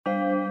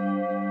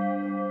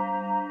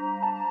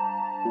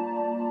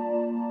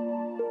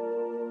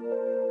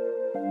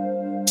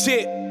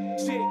Shit.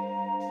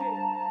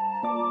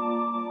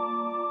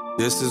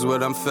 This is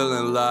what I'm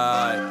feeling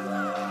like.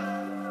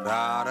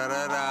 Da, da,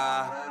 da,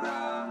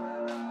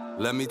 da.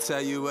 Let me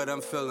tell you what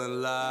I'm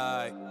feeling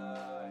like.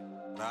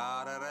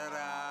 Da, da, da,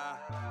 da.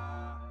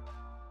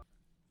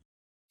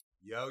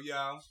 Yo,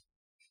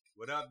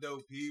 what up,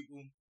 though,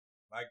 people?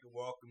 Like to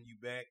welcome you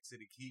back to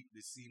the Keep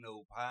the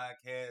C-Note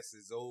podcast.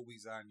 As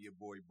always, I'm your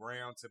boy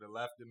Brown. To the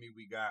left of me,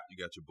 we got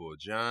You got your boy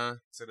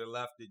John. To the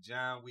left of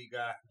John, we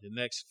got the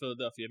next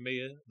Philadelphia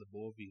mayor, the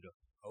boy Vito.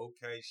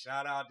 Okay,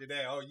 shout out to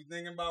that. Oh, you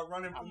thinking about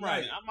running for I'm mayor?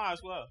 running. I might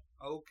as well.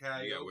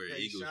 Okay, You gotta wear an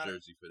okay. Eagles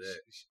jersey for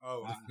that.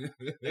 Oh,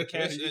 They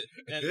cash it.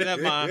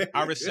 Never mind.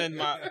 I rescind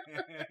that.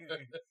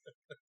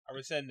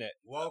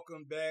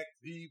 Welcome back,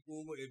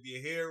 people. If you're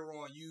here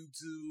on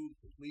YouTube,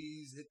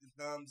 please hit the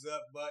thumbs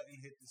up button,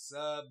 hit the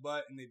sub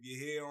button. If you're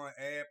here on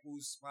Apple,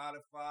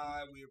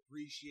 Spotify, we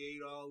appreciate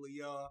all of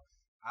y'all.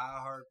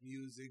 iHeart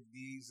Music,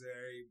 Deezer,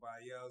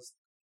 everybody else.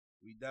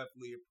 We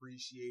definitely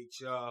appreciate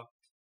y'all.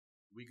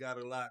 We got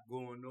a lot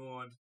going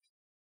on.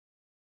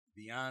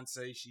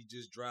 Beyonce, she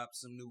just dropped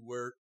some new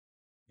work.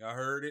 Y'all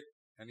heard it?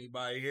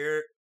 Anybody hear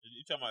it?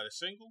 You talking about a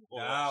single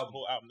or The the album.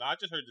 whole album? No, I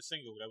just heard the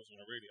single that was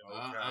on the radio.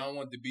 Okay. I don't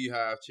want the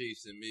Beehive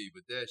chasing me,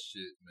 but that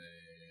shit,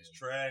 man. It's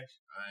trash.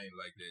 I ain't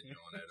like that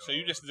joint at all. So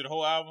you listened to the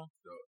whole album?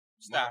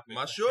 Stop it.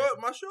 My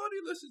shorty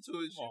listened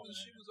to it. Come on,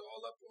 She was all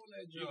up on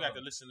that You joint. got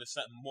to listen to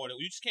something more.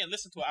 You just can't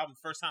listen to an album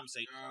the first time and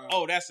say,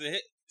 "Oh, that's a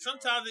hit."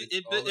 Sometimes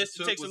it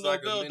took takes a was little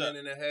like build a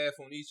minute and a half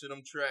on each of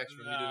them tracks for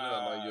me to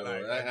know. Like, yo,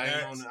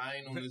 I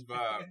ain't on this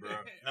vibe,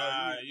 bro.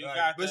 Nah, you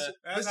got But to.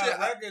 That's see,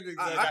 how record I can deal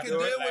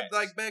executives with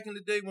like back in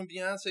the day when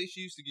Beyonce,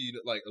 she used to give you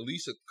like at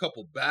least a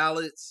couple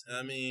ballads.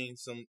 I mean,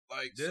 some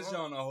like This songs.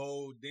 on a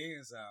whole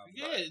dance album.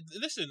 Yeah,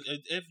 listen.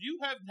 If you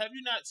have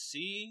you not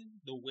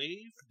seen the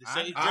wave?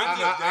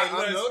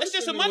 It's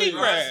just a money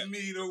grab.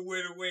 Me the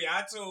way.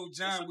 I told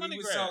John, a money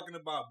we was grab. talking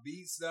about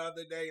beats the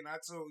other day, and I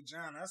told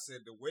John, I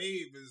said the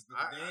wave is the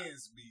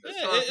dance beat.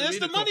 Yeah, hard for it's me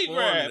the to money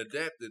conform grab. and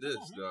adapt to this,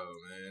 Come on, though,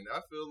 man.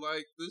 I feel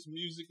like this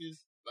music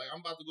is like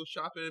I'm about to go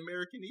shop at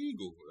American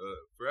Eagle,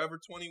 Forever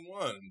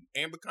 21,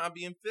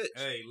 Abercrombie and Fitch.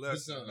 Hey,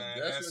 listen, man.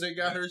 That's where they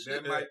got her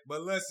shit at.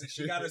 But listen,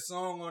 she got a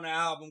song on the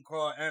album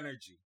called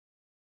Energy.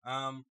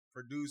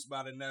 Produced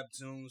by the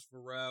Neptunes,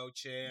 Pharrell,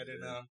 Chad,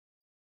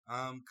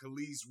 and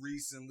Khalees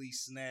recently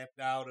snapped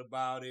out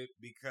about it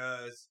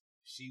because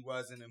she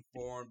wasn't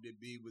informed that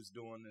B was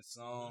doing the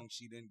song.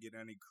 She didn't get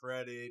any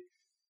credit.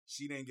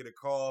 She didn't get a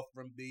call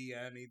from B or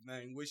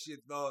anything. What's your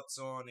thoughts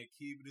on it?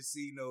 Keep it a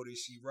C-Note. Is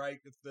she right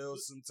to feel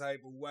some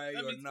type of way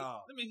or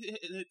not? Let me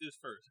hit this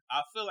first.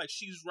 I feel like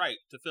she's right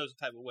to feel some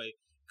type of way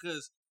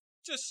because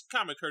just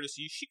common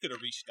courtesy, she could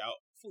have reached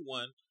out for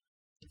one.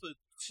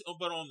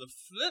 But on the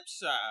flip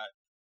side,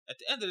 at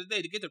the end of the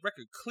day, to get the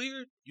record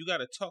cleared, you got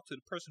to talk to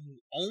the person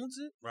who owns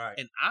it. Right.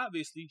 And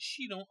obviously,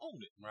 she don't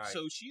own it. Right.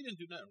 So she didn't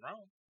do nothing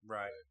wrong.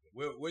 Right.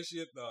 What's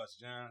your thoughts,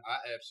 John? I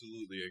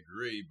absolutely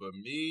agree, but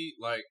me,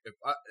 like, if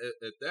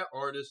that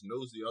artist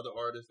knows the other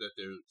artist that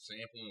they're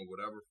sampling or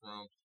whatever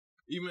from,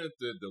 even if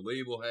the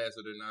label has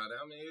it or not,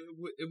 I mean,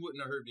 it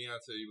wouldn't have hurt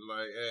Beyonce to be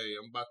like, hey,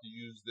 I'm about to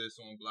use this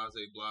on Blase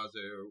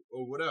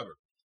or whatever.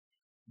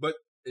 But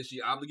is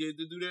she obligated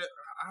to do that?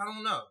 I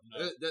don't know.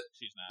 No,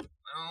 she's not.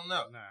 I don't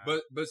know. Nah.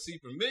 But see,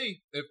 for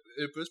me, if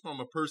it's from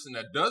a person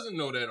that doesn't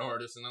know that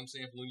artist and I'm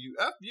sampling you,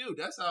 F you.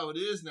 That's how it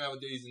is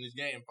nowadays in this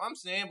game. If I'm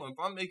sampling, if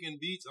I'm making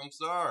beats, I'm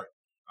sorry.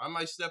 I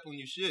might step on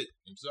your shit.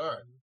 I'm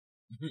sorry.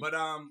 But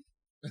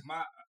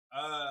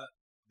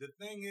the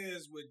thing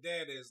is with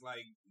that is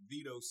like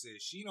Vito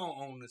said, she don't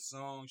own the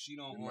song, she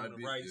don't own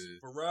the rights.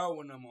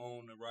 Pharrell and them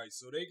own the rights,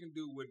 so they can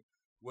do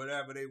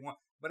whatever they want.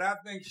 But I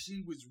think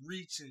she was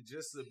reaching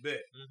just a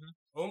bit.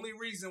 Mm-hmm. Only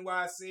reason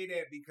why I say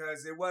that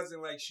because it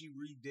wasn't like she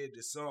redid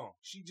the song.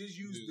 She just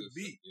used the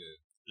beat.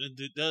 Yeah.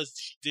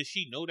 Did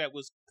she know that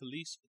was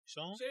Khalees'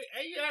 song?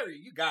 Hey, Harry,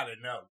 you gotta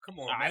know. Come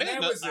on, I man.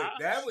 didn't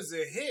That was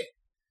a hit.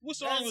 What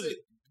song was it?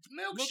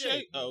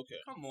 Milkshake. Oh, okay.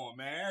 Come on,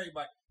 man.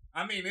 Everybody.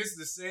 I mean, it's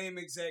the same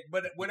exact.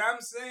 But what I'm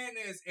saying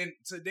is, in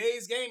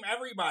today's game,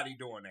 everybody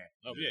doing that.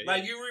 Oh, yeah.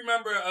 Like you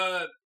remember,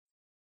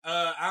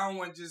 I don't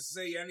want to just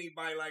say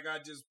anybody. Like I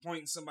just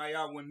pointing somebody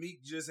out when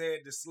Meek just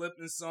had the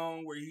Slippin'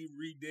 song where he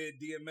redid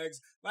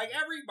DMX. Like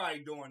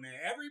everybody doing that.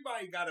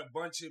 Everybody got a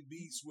bunch of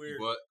beats where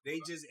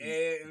they just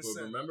add and But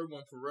stuff. remember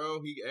when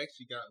Pharrell, he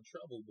actually got in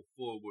trouble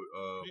before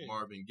with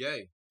Marvin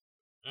Gaye.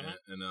 Uh-huh.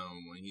 And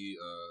when he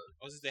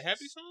was it the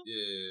Happy song?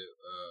 Yeah,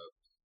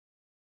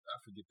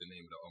 I forget the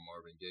name of the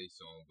Marvin Gaye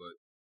song, but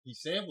he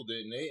sampled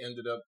it and they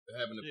ended up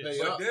having to pay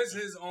up. But this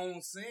his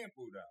own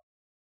sample though.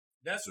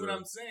 That's what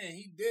I'm saying.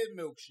 He did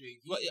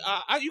Milkshake. But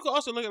you can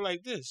also look at it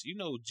like this. You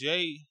know,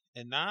 Jay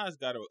and Nas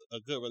got a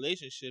good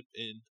relationship,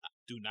 and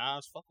do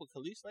Nas fuck with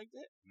Khalees like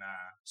that? Nah.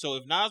 So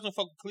if Nas don't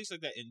fuck with Khalees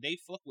like that, and they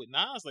fuck with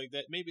Nas like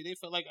that, maybe they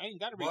feel like I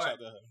ain't got to reach out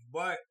to her.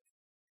 But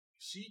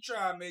she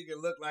tried to make it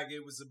look like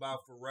it was about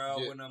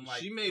Pharrell when I'm like...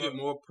 She made it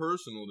more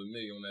personal to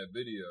me on that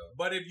video.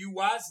 But if you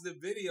watch the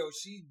video,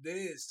 she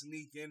did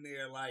sneak in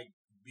there like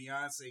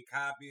Beyonce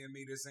copying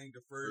me. This ain't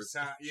the first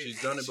time. Yeah,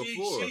 she's done it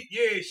before.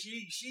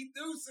 She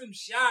threw some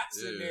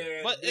shots in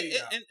there. But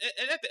and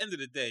at the end of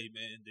the day,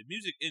 man, the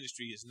music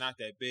industry is not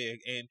that big.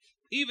 And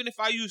even if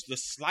I use the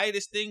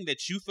slightest thing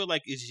that you feel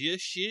like is your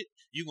shit,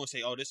 you're going to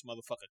say, oh, this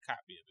motherfucker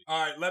copying me.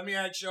 All right, let me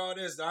ask y'all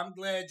this. I'm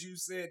glad you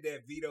said that,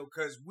 Vito,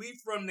 because we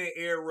from the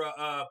era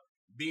of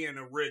being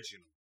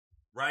original,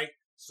 right?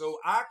 So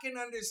I can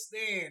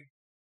understand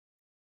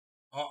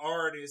an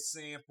artist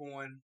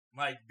sampling,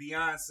 like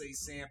Beyonce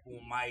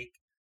sampling Mike,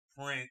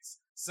 Prince,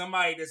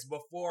 somebody that's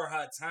before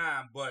her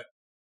time, but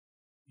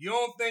you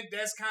don't think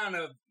that's kind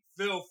of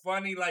feel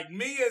funny? Like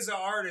me as an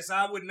artist,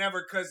 I would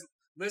never, because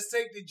let's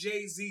take the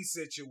Jay-Z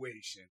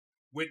situation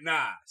with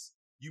Nas.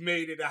 You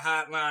made it a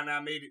hotline, I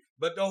made it.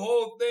 But the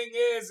whole thing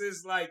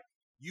is like,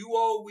 you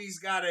always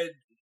gotta,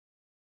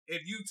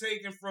 if you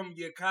taking from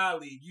your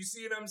colleague, you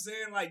see what I'm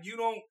saying? Like, you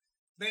don't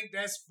think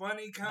that's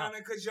funny, kind of,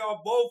 because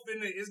y'all both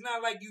in it. It's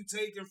not like you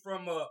taking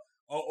from a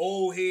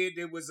old head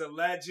that was a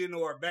legend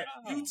or a back.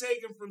 No. You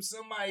taking from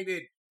somebody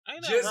that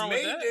just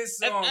made this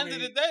song. At the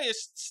end of the day,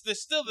 it's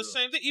still the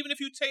same thing. Even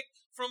if you take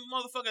from a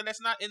motherfucker that's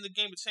not in the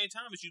game at the same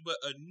time as you, but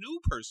a new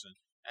person,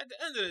 at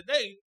the end of the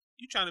day,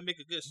 you trying to make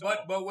a good song.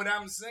 But what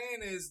I'm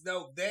saying is,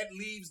 though, that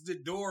leaves the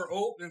door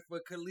open for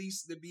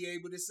Khalees to be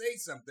able to say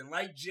something.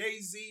 Like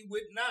Jay-Z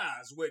with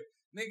Nas, with,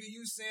 nigga,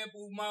 you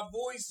sampled my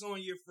voice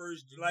on your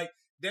first, like,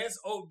 that's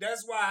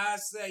why I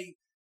say,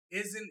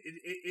 it's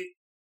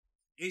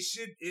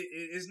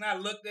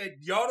not looked at,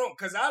 y'all don't,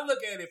 because I look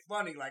at it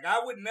funny. Like,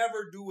 I would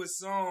never do a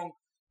song,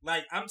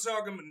 like, I'm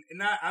talking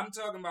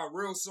about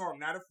real song,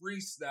 not a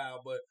freestyle,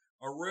 but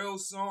a real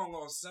song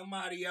on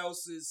somebody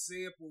else's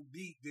sample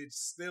beat that's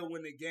still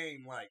in the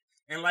game, like,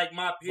 and like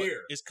my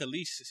peer. But is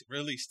Khalees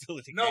really still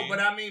in the game? No, but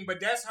I mean, but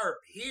that's her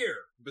peer.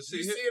 But see,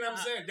 you see what I'm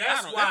saying?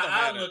 That's why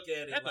I look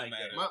at it like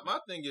that. My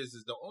thing is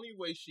the only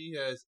way she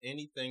has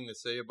anything to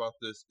say about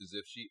this is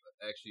if she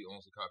actually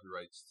owns the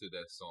copyrights to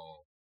that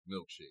song,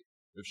 Milkshake.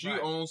 If she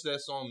owns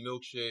that song,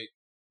 Milkshake,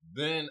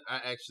 then I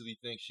actually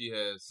think she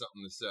has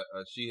something to say.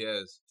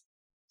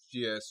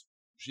 She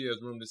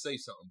has room to say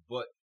something.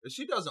 But if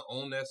she doesn't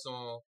own that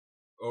song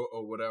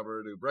or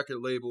whatever, the record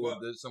label or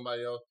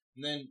somebody else,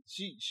 then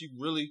she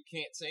really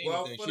can't say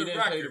anything. For the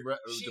record,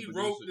 she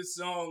wrote the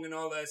song and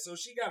all that, so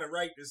she got a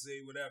right to say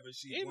whatever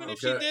she wants. Even if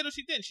she did or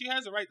she didn't, she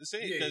has a right to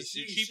say it because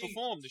she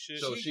performed the shit.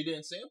 So she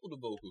didn't sample the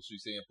vocals; she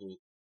sampled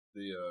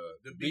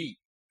the beat.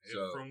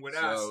 So from what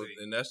I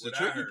say, and that's the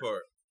tricky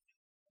part.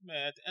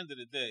 Man, at the end of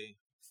the day,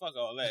 fuck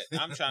all that.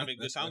 I'm trying to make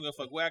good. So I don't give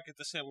a fuck where I get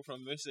the sample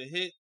from. If it's a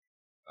hit,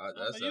 I'm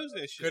gonna use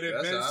that shit. Could it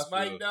have been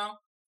Spike down?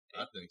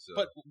 I think so.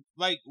 But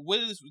like, what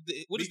is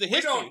the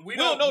history? We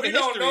don't know the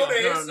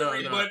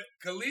history. But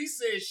Khalees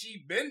says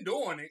she been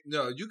doing it.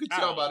 No, you could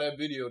tell by that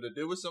video that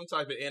there was some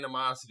type of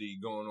animosity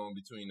going on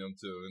between them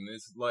two, and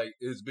it's like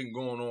it's been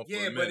going on for a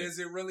minute. Yeah, but is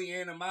it really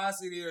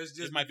animosity, or is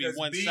just it might be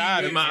one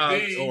sided,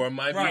 or it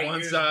might be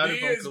one sided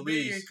from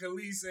Khalees? And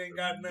Khalees ain't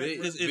got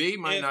nothing. B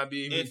might not be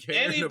even. If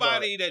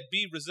anybody that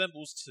B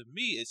resembles to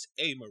me, it's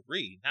A.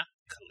 Marie, not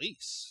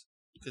Khalees.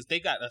 Because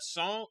they got a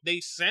song, they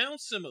sound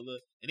similar,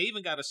 and they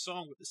even got a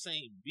song with the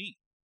same beat.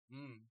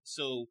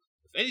 So,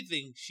 if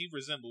anything, they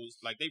resemble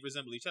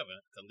each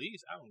other.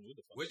 Khalees, I don't know what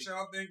the fuck. What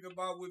y'all think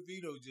about what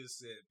Vito just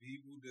said?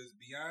 People, does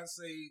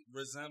Beyonce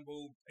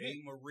resemble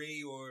A.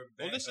 Marie or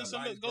go listen to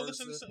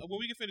some, when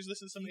we can finish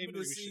listening to some A.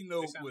 Marie shit.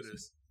 Note with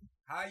us.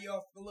 How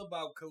y'all feel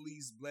about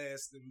Khalees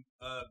blasting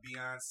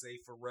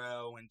Beyonce,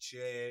 Pharrell, and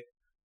Chad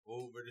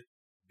over the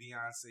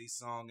Beyonce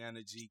song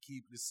Energy?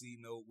 Keep the C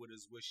note with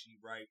us. Was she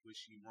right? Was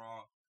she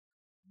wrong?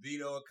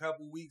 Vito, a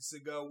couple weeks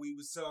ago, we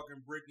was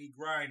talking Brittany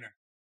Griner.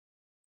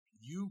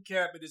 You,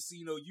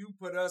 Cappuccino, you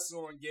put us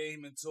on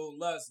game and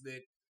told us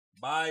that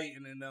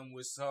Biden and them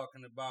was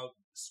talking about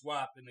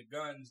swapping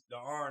the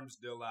arms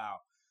deal out.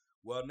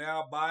 Well,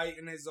 now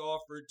Biden has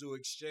offered to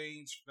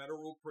exchange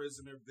federal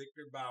prisoner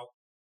Victor Bout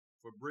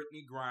for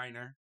Brittany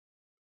Griner,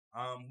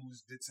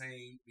 who's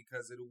detained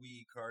because of the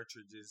weed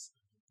cartridges.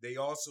 They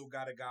also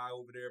got a guy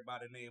over there by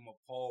the name of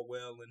Paul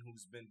Whelan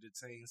who's been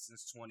detained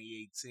since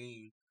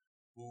 2018,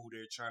 who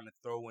they're trying to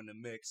throw in the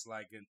mix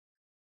like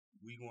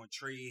we gonna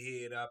trade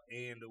head up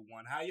and the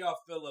one. How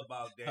y'all feel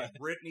about that?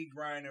 Brittany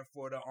Griner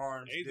for the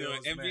arms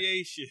deals, doing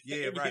NBA shit.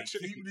 Yeah, right.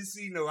 Keep the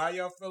C note. How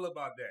y'all feel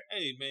about that?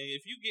 Hey, man,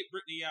 if you get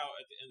Brittany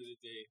out at the end of the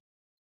day,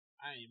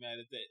 I ain't mad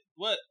at that.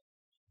 What?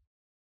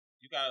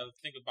 You gotta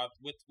think about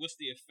what's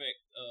the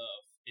effect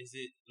of, is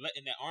it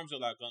letting that arms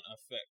deal out gonna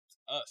affect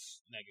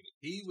us negative?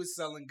 He was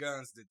selling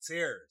guns to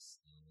terrorists.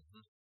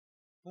 Mm-hmm.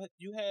 But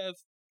you have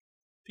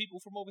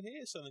people from over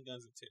here selling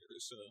guns to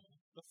terrorists, so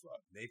the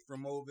fuck? They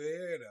from over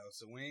here, though,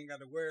 so we ain't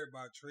got to worry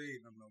about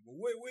trading them, though. But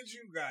what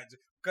you got?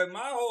 Because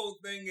my whole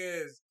thing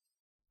is,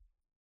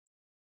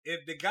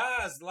 if the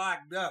guy's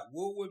locked up,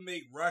 what would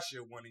make Russia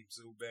want him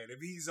so bad?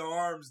 If he's an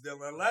arms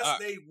dealer, unless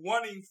they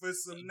want him for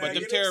some negative But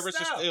them terrorists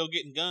stuff. are still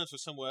getting guns for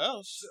somewhere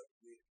else. So,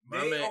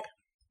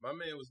 my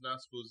man was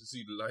not supposed to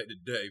see the light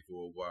of day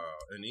for a while,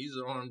 and he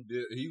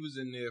was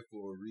in there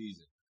for a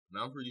reason.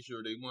 and I'm pretty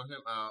sure they want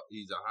him out.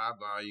 He's a high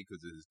value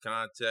because of his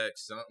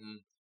contacts,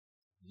 something.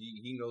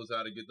 He knows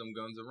how to get them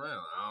guns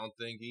around. I don't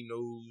think he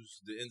knows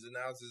the ins and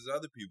outs as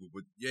other people.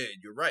 But yeah,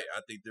 you're right.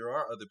 I think there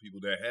are other people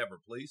that have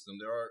replaced him.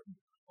 There are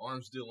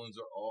arms dealers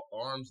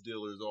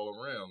all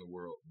around the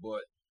world.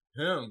 But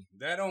him,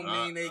 that don't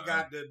mean they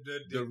got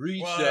the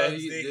reach buzz that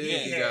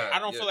he got. I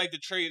don't feel like the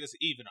trade is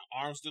even an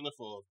arms dealer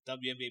for a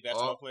WNBA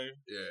basketball player.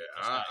 Yeah,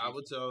 I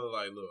would tell her,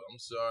 like, look, I'm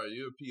sorry,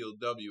 you're a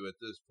POW at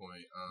this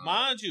point.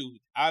 Mind you,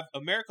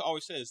 America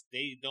always says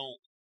they don't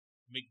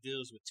make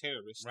deals with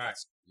terrorists. Right.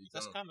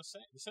 That's kind of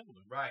similar.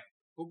 Right.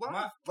 But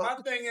my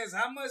thing is,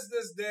 how much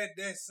does that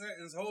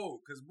sentence hold?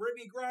 Because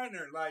Brittany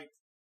Griner, like,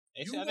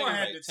 They you said I gonna think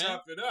have it's to like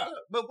tough it up.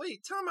 But wait,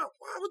 time out.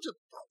 Why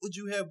would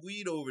you have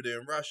weed over there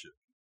in Russia?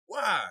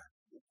 Why?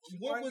 You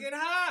want to get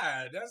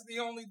high. That's the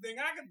only thing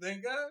I can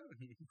think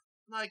of.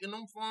 Like in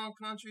them foreign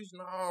countries?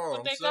 No,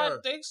 But they sorry.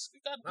 got weed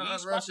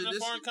spots in the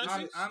foreign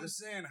countries. I'm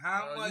saying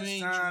how much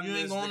you time ain't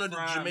does going the to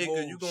crime Jamaica.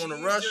 hold? You going to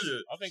She's Russia?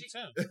 I think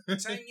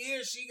 10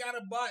 years she got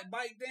a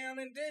bite down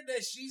and did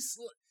that.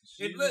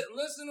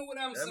 Listen to what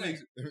I'm saying.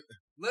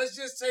 Let's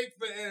just take,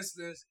 for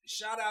instance,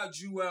 shout out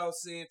Joel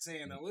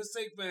Santana. Let's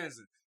take, for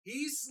instance,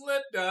 he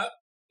slipped up.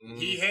 Mm-hmm.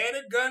 He had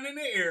a gun in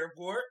the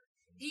airport.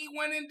 He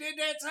went and did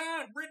that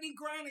time. Brittany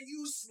Griner,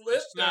 you slipped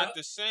It's not up.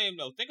 the same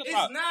though. Think It's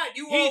about not.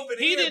 You he, over there.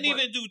 he didn't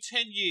even do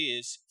 10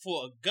 years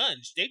for a gun.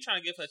 They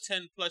trying to give her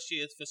 10 plus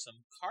years for some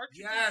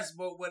cartridges. Yes,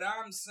 but what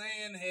I'm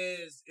saying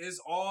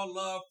is all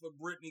love for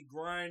Brittany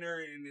Griner,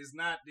 and it's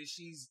not that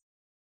she's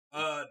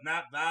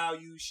not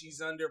valued,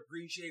 she's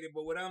underappreciated.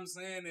 But what I'm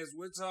saying is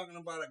we're talking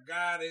about a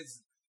guy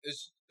that's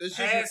it's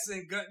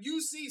passing gun.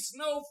 You see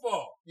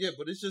Snowfall. Yeah,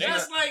 but it's just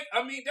That's not,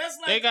 that's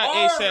like They got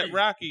Ari. ASAP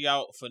Rocky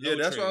out for no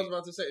that's trade. what I was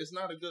about to say. It's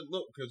not a good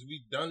look because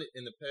we've done it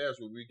in the past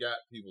where we got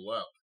people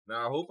out.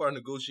 Now I hope our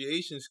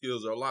negotiation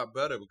skills are a lot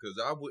better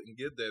because I wouldn't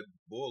give that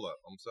bull up.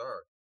 I'm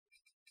sorry.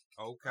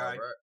 Okay.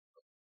 All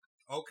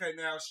right. Okay,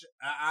 now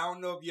I don't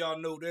know if y'all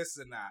know this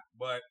or not,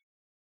 but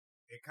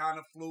it kind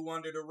of flew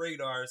under the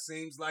radar. It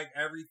seems like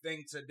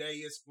everything today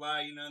is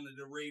flying under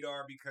the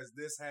radar because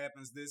this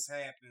happens.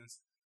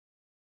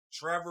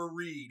 Trevor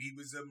Reed, he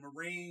was a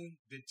Marine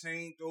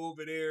detained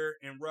over there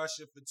in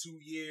Russia for 2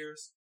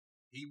 years.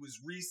 He was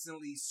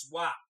recently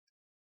swapped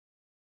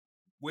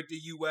with the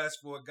U.S.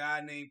 for a guy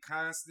named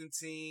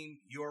Konstantin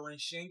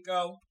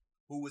Yurchenko,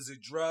 who was a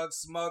drug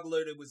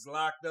smuggler that was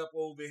locked up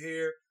over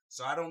here.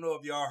 So I don't know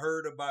if y'all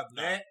heard about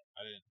that.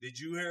 I didn't. Did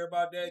you hear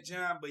about that,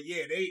 John? But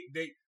yeah,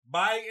 they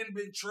Biden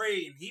been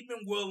trading. He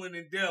been willing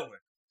and dealing.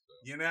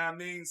 You know what I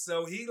mean?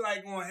 So he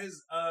like on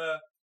his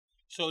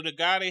So the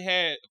guy they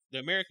had, the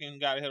American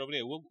guy they had over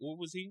there, what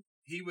was he?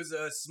 He was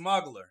a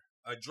smuggler,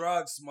 a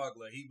drug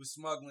smuggler. He was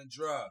smuggling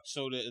drugs.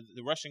 So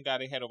the Russian guy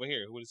they had over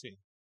here, what is he?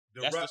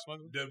 That's the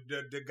smuggler?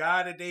 The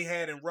guy that they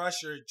had in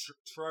Russia,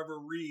 Trevor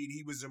Reed,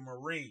 he was a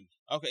Marine.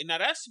 Okay, now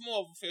that's more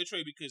of a fair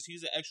trade because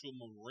he's an actual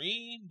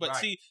Marine. But Right.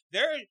 see,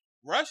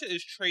 Russia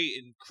is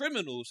trading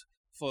criminals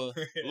for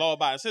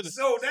law-abiding citizens.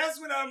 So that's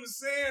what I'm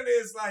saying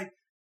is like,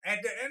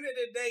 at the end of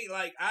the day,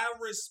 like, I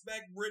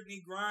respect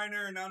Brittany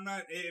Griner, and I'm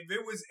not, if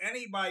it was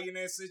anybody in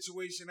that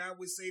situation, I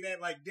would say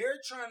that, like, they're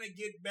trying to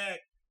get back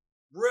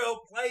real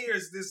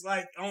players that's,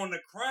 like, on the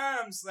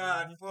crime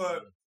side for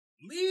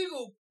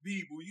legal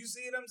people. You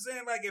see what I'm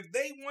saying? Like, if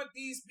they want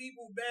these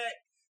people back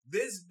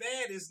this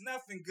bad, there's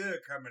nothing good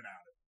coming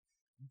out of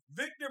it.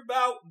 Victor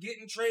Bout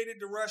getting traded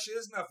to Russia,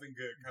 there's nothing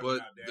good coming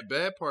But out of that. the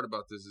bad part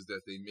about this is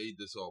that they made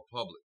this all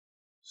public.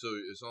 So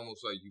it's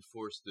almost like you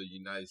forced the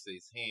United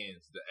States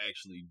hands to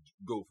actually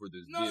go for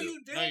this No, deal. you No,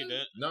 you didn't.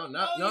 didn't. No,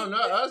 No, you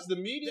not didn't. us. The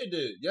media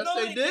did. Yes, No,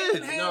 they did.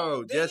 didn't have,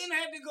 No, they just didn't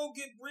have to go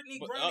get Brittany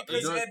But, Griner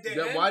because at the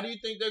end. why do you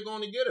think they're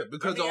going to get it?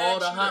 Because me of all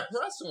the ask you hot this.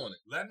 press on it.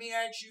 Let me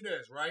ask you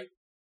this, right?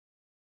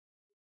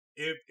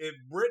 If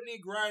Brittany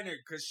Griner,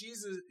 because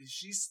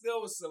she's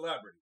still a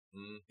celebrity.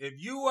 Mm-hmm. If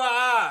you or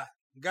I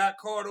got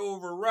caught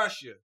over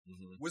Russia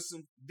Mm-hmm. with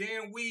some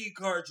damn weed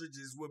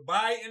cartridges, would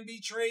Biden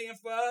be trading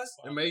for us?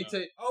 It may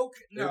take.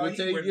 Okay, no, it would he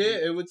take. wouldn't Yeah,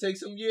 be. it would take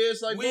some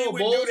years. Like We Bull. would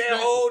Bull do that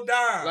spent- whole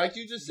dime. Like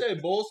you just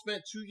said, Bull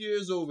spent 2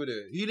 years over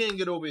there. He didn't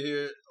get over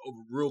here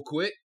real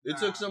quick. It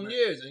took some man.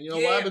 years, and you know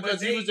Yeah, why? but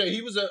Because he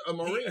was a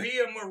Marine. I'm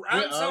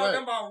Yeah, all talking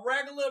right. about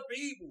regular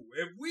people.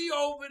 If we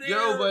over there,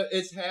 Yo, but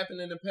it's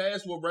happened in the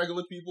past where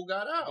regular people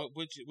got out.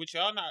 But which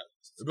y'all not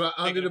But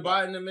under thinking the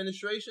about- Biden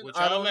administration, What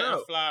I y'all don't letting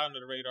know. fly under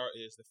the radar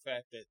is the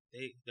fact that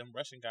them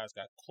Russian guys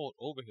got caught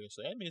over here.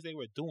 So that means they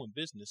were doing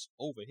business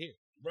over here.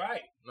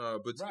 right? No,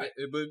 but Right.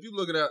 but if you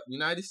look at it,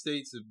 United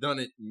States have done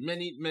it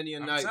many a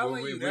I'm night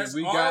telling where you, that's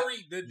we got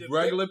Ari, the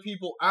regular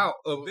people out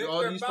of Victor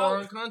all these Bout-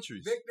 foreign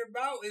countries. Victor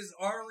Bout is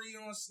Ari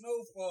on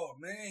Snowfall,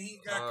 man. He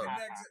got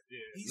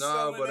connected. He's No,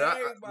 selling but to I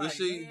everybody,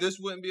 see, man. this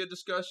wouldn't be a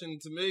discussion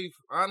to me,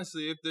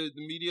 honestly, if the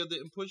media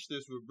didn't push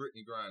this with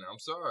Brittany Griner. I'm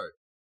sorry.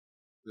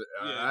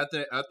 Yeah.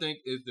 I think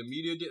if the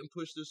media didn't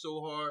push this so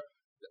hard,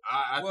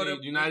 I Well, think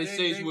the- the United they-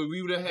 States they-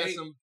 we would have had they-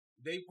 some.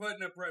 They put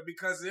in a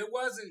because it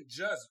wasn't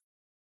just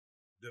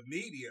the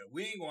media.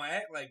 We ain't gonna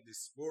act like the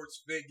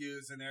sports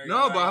figures and everything.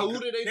 No, but who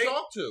did they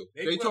talk to?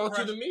 they They put talked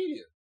to pressure- the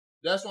media.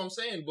 That's what I'm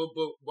saying. But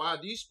why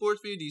these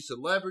sports fans, these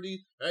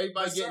celebrities,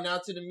 everybody But getting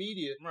out to the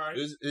media, Right.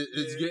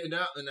 it's getting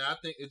out, and I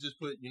think it just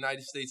put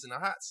United States in a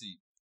hot seat.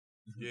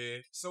 Yeah.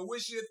 So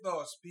what's your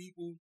thoughts,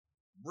 people?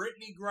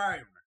 Brittany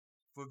Griner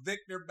for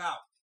Victor Bout,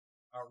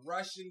 a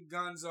Russian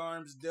guns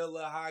arms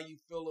dealer. How you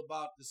feel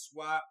about the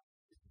swap?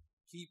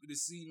 Keep it a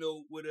C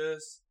note with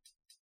us.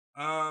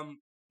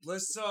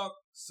 Let's talk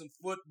some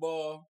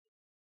football.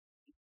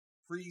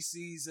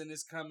 Preseason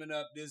is coming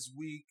up this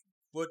week.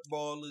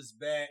 Football is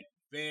back.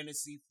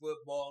 Fantasy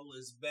football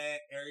is back.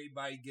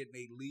 Everybody getting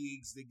their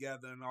leagues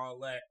together and all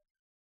that.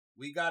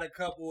 We got a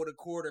couple of the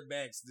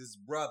quarterbacks, this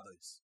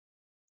brothers,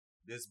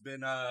 that's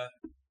been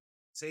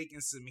taking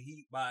some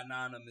heat by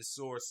anonymous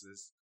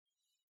sources.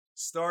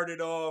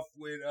 Started off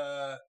with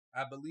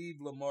I believe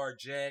Lamar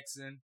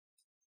Jackson.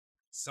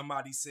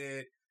 Somebody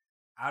said,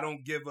 I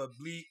don't give a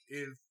bleep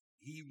if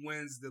he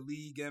wins the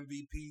league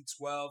MVP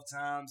 12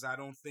 times. I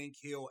don't think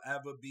he'll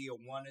ever be a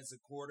one as a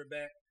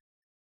quarterback.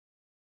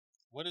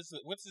 What is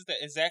that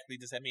exactly?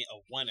 Does that mean a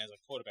one as a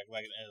quarterback,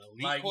 like an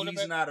elite Like quarterback?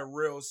 he's not a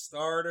real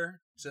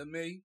starter to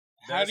me.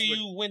 How That's do what-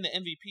 you win the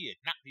MVP and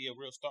not be a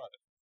real starter?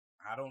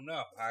 I don't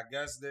know. I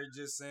guess they're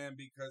just saying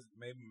because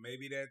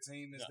maybe that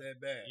team is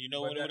that bad. You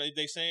know But what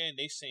they saying?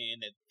 They saying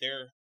that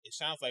it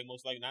sounds like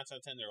most likely 9 out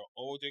of 10 they're an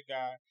older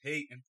guy,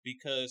 hating.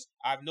 because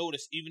I've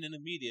noticed even in the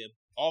media,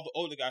 all the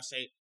older guys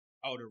say,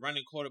 "Oh, the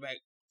running quarterback,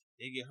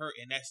 they get hurt,"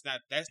 and that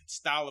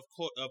style of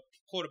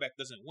quarterback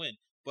doesn't win.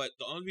 But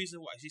the only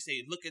reason why she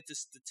say, look at the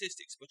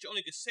statistics, but you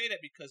only can say that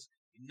because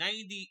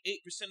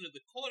 98% of the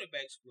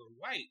quarterbacks were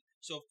white.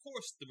 So of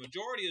course the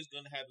majority is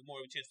going to have more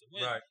of a chance to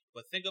win. Right.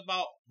 But think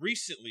about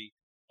recently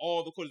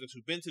all the quarterbacks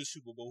who've been to the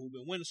Super Bowl, who've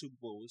been winning Super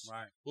Bowls,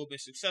 Right. who've been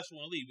successful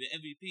in the league, been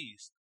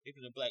MVPs,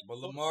 even the black. But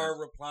Lamar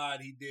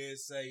replied, he did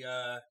say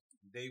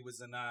they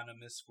was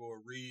anonymous for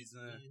a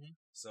reason. Mm-hmm.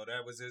 So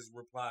that was his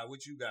reply.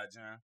 What you got,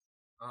 John?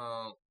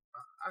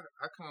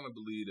 I kind of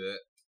believe that.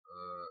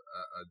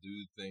 I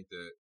do think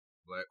that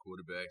black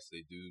quarterbacks,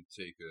 they do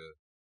take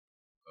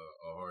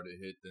a harder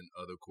hit than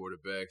other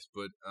quarterbacks,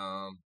 but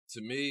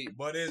to me,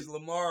 But is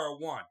Lamar a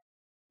one?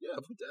 yeah,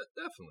 but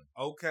definitely.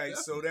 Okay,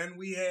 so Definitely. then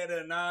we had an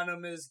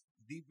anonymous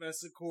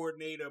defensive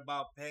coordinator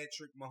about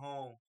Patrick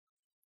Mahomes.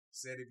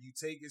 Said if you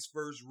take his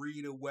first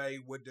read away,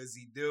 what does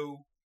he do?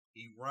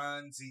 He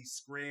runs, he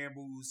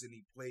scrambles, and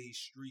he plays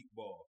street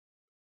ball.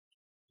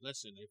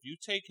 Listen, if you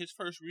take his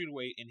first read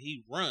away and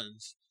he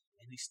runs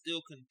and he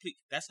still complete,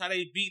 that's how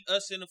they beat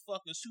us in the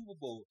fucking Super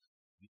Bowl.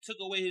 You took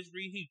away his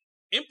read, he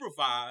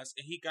improvised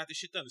and he got the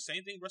shit done. The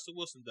same thing Russell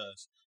Wilson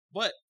does.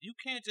 But you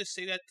can't just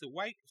say that to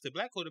black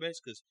quarterbacks,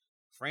 because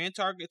Fran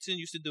Tarkenton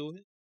used to do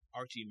it,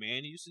 Archie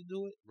Manning used to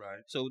do it. Right.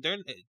 So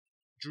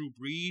Drew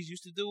Brees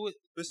used to do it.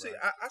 But see,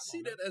 Right. I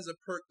see that as a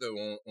perk though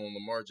on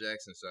Lamar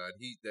Jackson's side.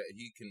 He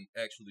can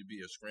actually be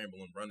a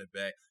scrambling running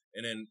back,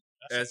 and then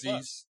That's as a plus.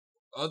 these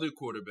other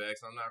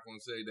quarterbacks, I'm not going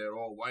to say that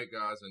all white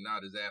guys are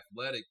not as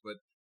athletic, but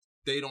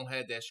they don't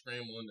have that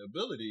scrambling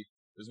ability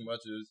as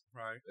much as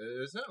Right.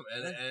 him.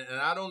 And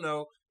I don't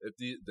know if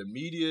the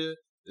media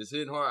is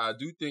hitting hard. I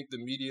do think the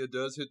media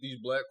does hit these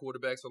black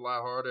quarterbacks a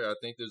lot harder. I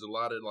think there's a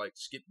lot of like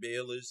Skip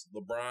Bayless,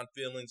 LeBron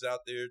feelings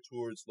out there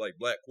towards like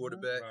black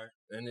quarterback, Right.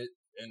 and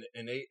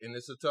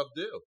it's a tough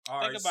deal.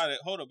 All Think right, about it.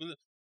 Hold up.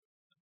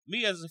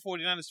 Me as a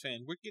 49ers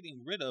fan, we're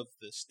getting rid of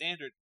the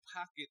standard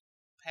pocket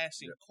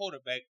passing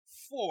quarterback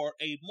for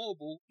a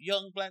mobile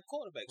young black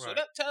quarterback. So Right.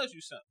 that tells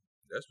you something.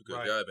 That's because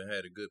Right. y'all haven't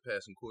had a good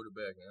passing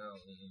quarterback.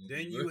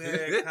 Then you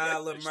had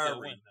Kyler They still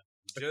Murray. win.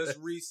 Just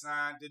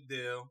re-signed the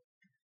deal.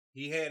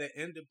 He had an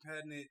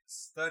independent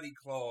study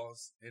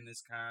clause in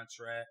his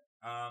contract.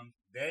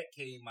 That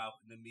came out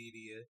in the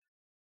media.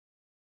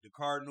 The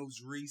Cardinals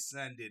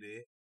rescinded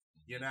it.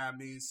 You know what I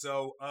mean?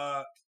 So,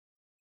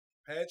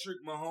 Patrick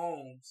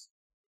Mahomes,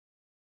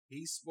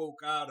 he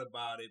spoke out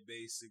about it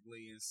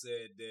basically and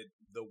said that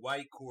the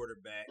white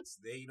quarterbacks,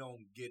 they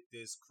don't get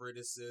this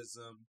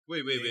criticism.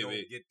 Wait, They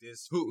don't get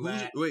this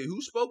flack.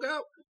 Who spoke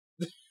out?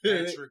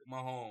 Patrick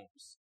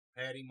Mahomes.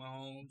 Patty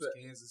Mahomes,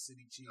 Kansas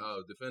City Chiefs.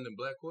 Oh, defending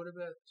black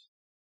quarterbacks?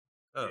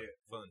 Oh, Yeah.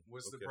 fun.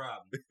 What's Okay. the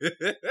problem? Yeah,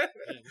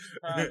 what's the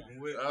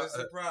problem? What's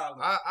the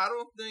problem? I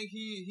don't think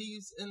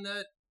he's in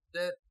that.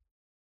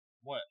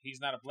 What? He's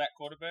not a black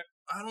quarterback?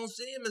 I don't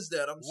see him as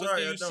that. I'm What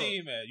sorry, do you I don't. see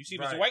him as? You see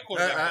him as a Right. white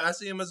quarterback? I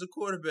see him as a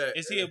quarterback.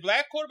 Is he a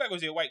black quarterback or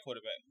is he a white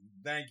quarterback?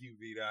 Thank you,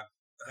 Vida.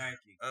 Thank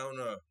you. I don't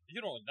know. You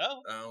don't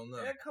know. I don't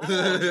know. Yeah, come on,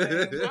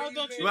 man. How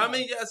don't you Well, I know?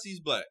 mean, yes, he's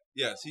black.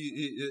 Yes,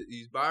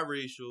 he's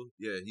biracial.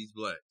 Yeah, he's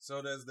black.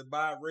 So does the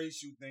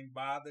biracial thing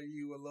bother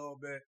you a little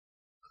bit?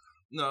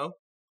 No,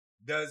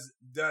 Does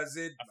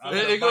it? I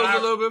feel it goes a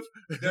little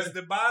bit. Does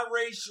the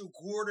biracial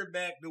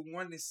quarterback, the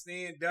one to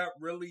stand up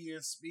really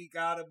and speak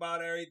out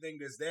about everything,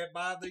 does that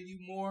bother you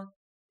more?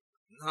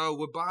 No,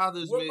 what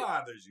bothers What me.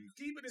 bothers you?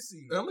 Keep it a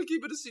C. I'm gonna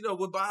keep it a C.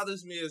 What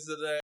bothers me is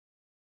that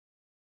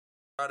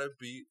I gotta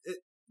be.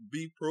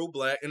 be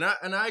pro-black, and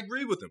I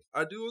agree with him.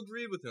 I do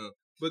agree with him.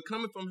 But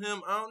coming from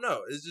him, I don't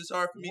know. It's just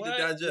hard for me to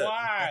digest.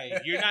 Why?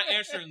 You're not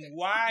answering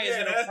why is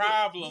it a that's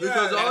problem?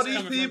 Because all That's these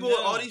coming people, from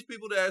them. all these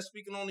people that are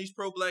speaking on these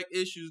pro-black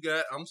issues,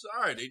 I'm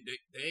sorry, they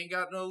ain't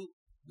got no.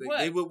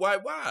 They with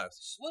white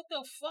wives. What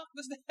the fuck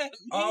does that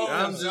mean? Oh,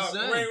 I'm just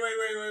saying. Wait.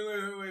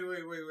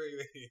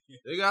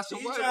 They got some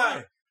He white tried.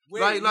 wives.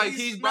 Wait, Like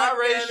he's snuck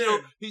that biracial.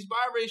 in. He's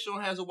biracial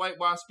and has a white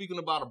wife speaking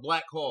about a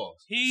black cause.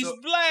 He's So-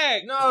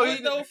 black. No, what he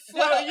the no,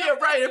 fuck? yeah,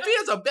 right. If he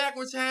has a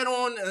backwards hat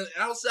on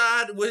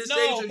outside with his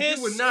agent, his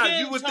you would not. skin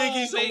You would think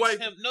tone he's a makes white.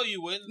 him- No,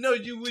 you wouldn't. No,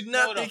 you would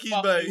not No, the think he's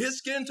fuck black. you- His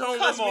skin tone Come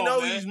lets me on,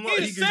 know man. he's more. He's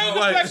the he same can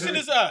be complexion white.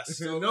 as us.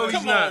 No, he's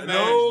Come not. on,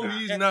 No, man.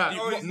 he's not.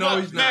 No, he's No,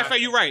 not. he's Matter of not.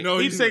 fact, you're right. No,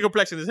 he's he's the same not.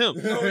 complexion as him.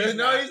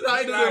 No, he's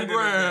lighter than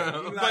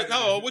brown. But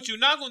no, what you're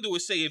not gonna do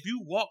is say if you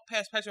walk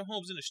past Patrick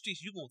Holmes in the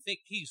streets, you're gonna think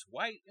he's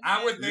white.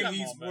 I would Man, think come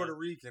he's on, man. Puerto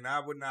Rican. I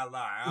would not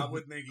lie. I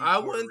would think he's I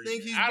Puerto wouldn't Rican.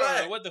 think he's I don't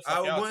black. know what the fuck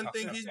I y'all wouldn't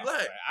talking think he's about, black.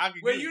 man. I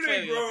could Well, get you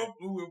clearly didn't grow look up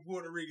with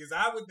Puerto Ricans.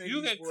 I would think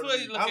You he's can Puerto clearly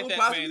Rican. look I at would that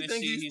possibly man and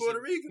think see he's he's Puerto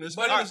a- Rican. But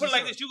especially I put it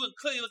like since- this: you can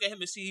clearly look at him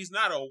and see he's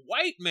not a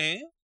white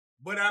man.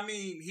 But I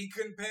mean, he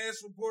couldn't pass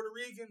for Puerto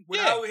Rican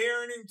without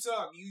hearing him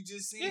talk. You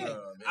just seen Yeah. him.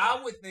 man. I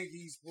would think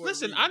he's Puerto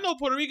Listen, Rican. I know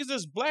Puerto Ricans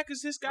as black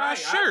as his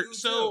guy's Right, I shirt. do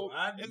So too.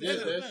 I do and Yeah,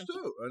 that's too. the that's thing.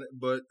 true.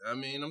 But I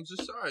mean, I'm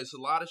just sorry. It's a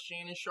lot of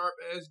Shannon Sharp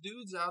ass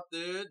dudes out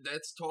there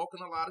that's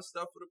talking a lot of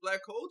stuff for the black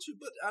culture.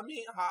 But I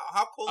mean,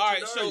 how cultured All right, are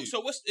you?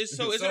 so is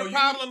So it a you-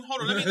 problem?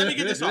 Hold on, let me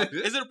get this off.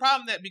 Is it a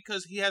problem that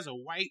because he has a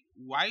white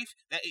wife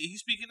that he's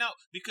speaking out?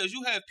 Because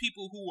you have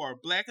people who are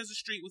black as a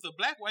street with a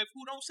black wife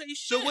who don't say shit.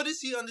 So what does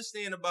he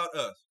understand about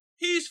us?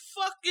 He's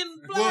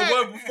fucking black.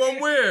 From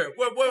where?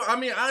 What? I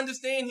mean, I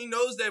understand he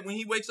knows that when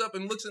he wakes up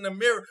and looks in the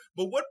mirror.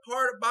 But what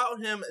part about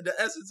him, the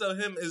essence of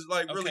him, is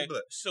like really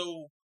black?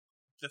 So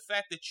the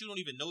fact that you don't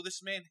even know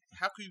this man,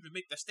 how can you even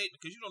make that statement?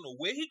 Because you don't know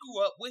where he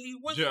grew up, where he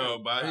went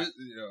from.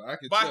 I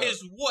could By tell.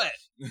 his what?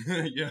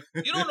 Yeah.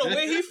 You don't know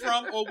where he's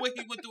from or what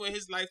he went through in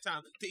his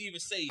lifetime to even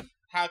say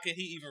how can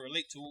he even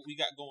relate to what we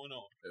got going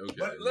on. Okay.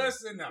 But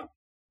listen now.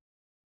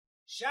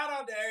 Shout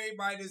out to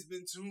everybody that's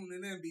been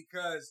tuning in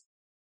because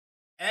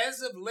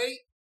as of late,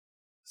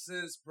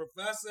 since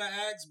Professor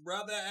X,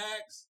 Brother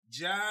X,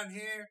 John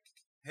here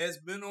has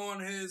been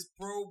on his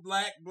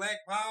pro-black, black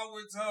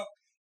power talk,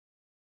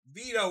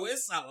 Vito,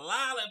 it's a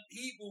lot of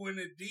people in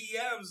the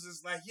DMs.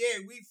 It's like, yeah,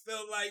 we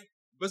feel like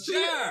But see,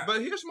 Yeah.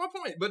 but here's my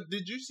point. But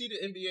did you see the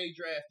NBA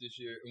draft this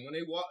year? And when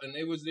they walked and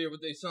they was there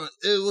with their son,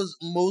 it was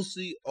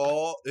mostly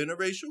all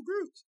interracial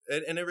groups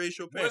and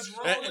interracial parents. What's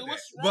wrong And- with that?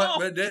 What's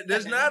But wrong?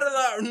 there's not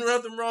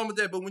nothing wrong with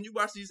that. But when you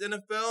watch these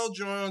NFL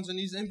Jones and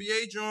these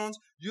NBA Jones,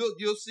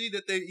 you'll see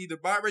that they either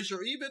biracial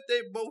or even if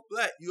they both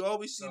black. You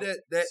always see So-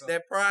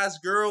 that prize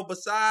girl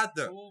beside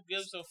them. Who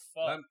gives a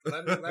fuck?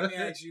 let me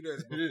ask you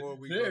this before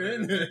we go They're to the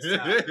in next there.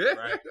 topic,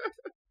 right?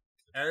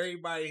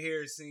 Everybody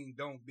here has seen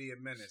Don't Be a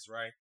Menace,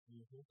 right?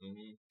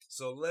 Mhm.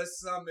 So let's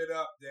sum it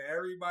up to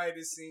everybody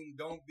that's seen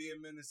Don't Be a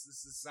Menace to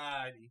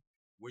Society.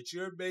 What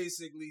you're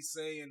basically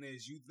saying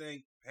is you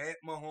think Pat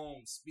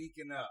Mahomes,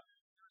 speaking up,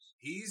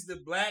 he's the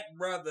black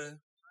brother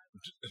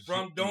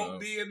from Don't No.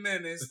 Be a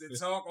Menace that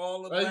talk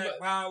all the Right, black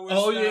power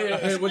Oh stuff.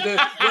 yeah,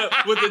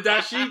 with the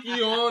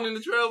dashiki on in the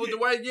trail with the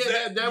white.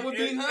 Yeah, that would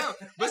be him.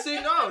 But see,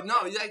 no,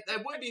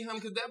 that would be him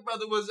because that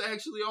brother was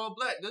actually all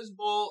black. This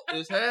bull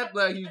is half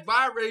black. He's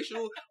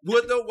biracial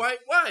with a white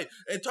wife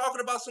and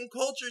talking about some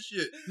culture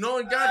shit.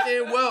 Knowing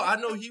goddamn well, I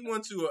know he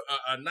went to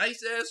a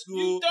nice ass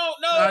school. You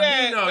don't know I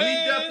that. do know. He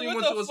man. definitely What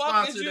went the to a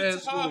fuck is sponsored you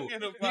ass school. talking He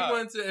about?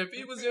 went to if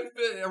he was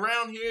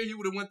around here, he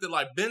would have went to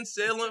like Ben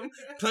Salem,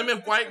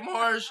 Clement White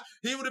Marsh.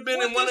 He would have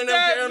been in one What of does them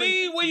that counties.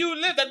 mean where you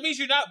live? That means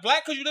you're not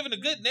black because you live in a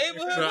good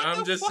neighborhood? So What I'm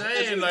the just fuck is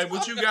saying, you like,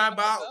 what you talking got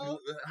about about?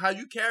 how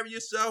you carry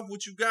yourself,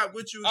 what you got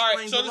with you All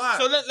right, explains so a lot.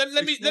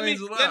 let me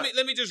Explains a lot.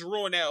 let me just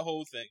ruin that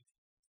whole thing.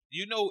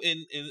 You know,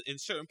 in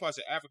certain parts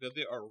of Africa,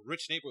 there are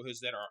rich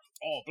neighborhoods that are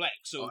all black.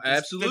 So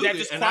Absolutely.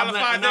 does that And I blame-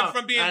 disqualify them no,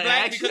 from being and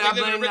black actually, because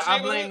they live in a rich I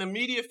neighborhood? blame the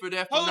media for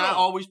that, for Hold not on.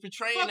 always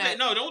portraying Fuck that. it.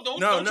 No, don't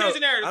No, change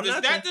the narrative. I'm Does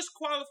not that saying-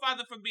 disqualify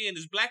them from being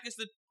as black as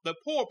the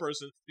poor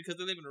person because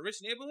they live in a rich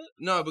neighborhood?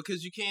 No,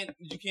 because you can't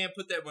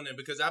put that one in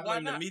because I Why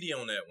blame the not? media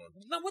on that one.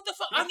 No, what the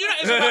fuck? You're not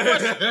answering my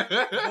question.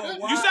 Well,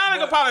 why- You sound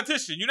like a but-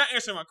 politician. You're not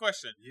answering my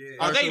question. Yeah.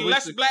 Are Alright, they so what's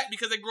less the- black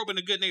because they grew up in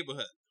a good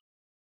neighborhood?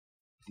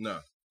 No.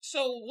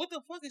 So what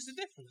the fuck is the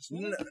difference?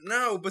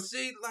 No, but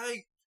see,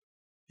 like,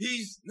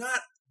 he's not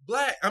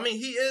black. I mean,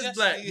 he is Yes,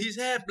 black. he is. He's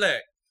half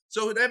black.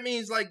 So that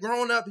means, like,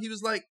 growing up, he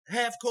was, like,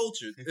 half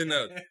cultured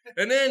enough.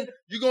 And then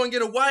you go and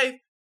get a wife.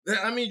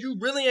 I mean, you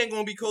really ain't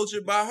going to be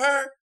cultured by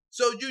her.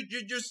 So you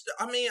just,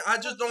 I mean, I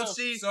just don't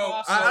see,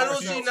 I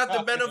don't see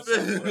nothing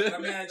benefit.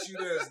 Let me ask you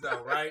this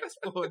though, right?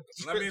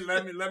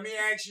 let me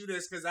ask you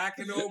this because I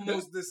can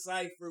almost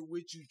decipher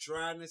what you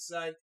trying to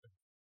say.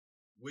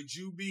 Would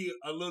you be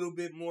a little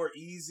bit more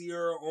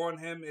easier on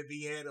him if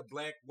he had a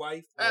black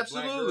wife? Or a black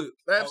Absolutely.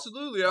 girl?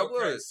 Absolutely, I Okay,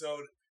 would. so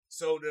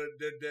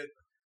the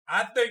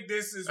I think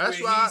this is That's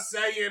what why he's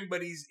saying,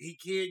 but he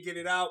can't get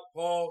it out.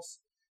 Pause.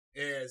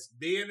 As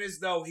being as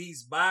though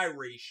he's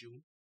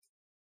biracial,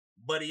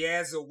 but he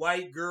has a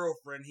white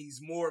girlfriend. He's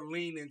more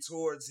leaning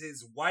towards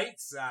his white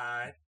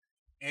side,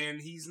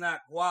 and he's not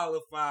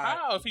qualified.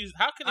 How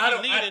can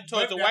he lean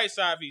towards the white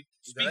side if he's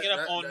speaking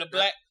up on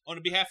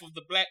the behalf of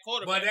the black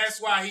quarterback? But that's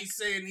why he's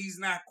saying he's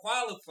not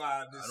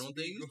qualified. I don't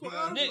think he's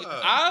qualified.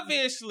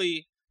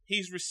 Obviously,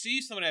 he's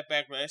received some of that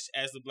backlash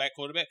as the black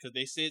quarterback because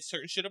they said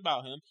certain shit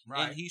about him,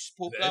 and he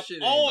spoke up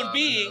on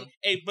being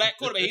a black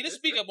quarterback. He didn't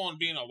speak up on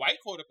being a white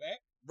quarterback.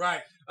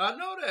 Right. I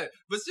know that.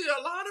 But see, a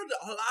lot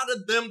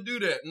of them do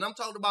that. And I'm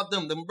talking about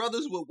them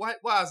brothers with white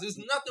wives. There's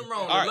nothing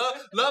wrong. Right.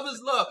 Love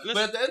is love. But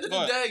at the end of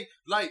the day,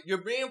 like,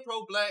 you're being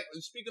pro-black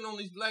and speaking on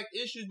these black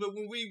issues, but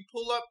when we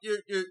pull up your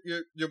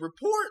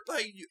report,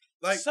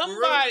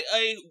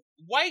 a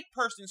white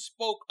person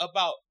spoke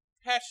about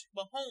Patrick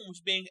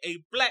Mahomes being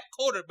a black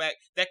quarterback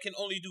that can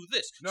only do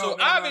this.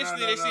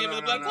 Obviously they see him as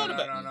a black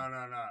quarterback.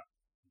 No.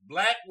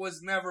 Black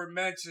was never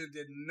mentioned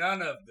in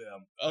none of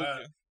them.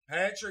 Okay.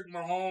 Patrick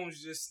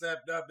Mahomes just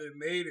stepped up and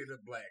made it a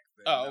black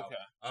thing. Oh, okay.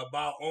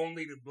 About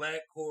only the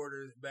black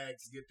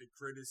quarterbacks get the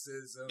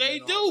criticism. They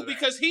do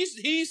because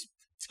he's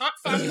top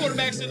 5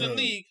 quarterbacks in the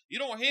league. You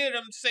don't hear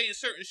them saying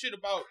certain shit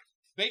about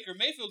Baker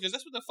Mayfield because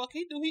that's what the fuck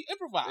he do. He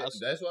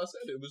improvised. That's why I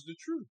said it was the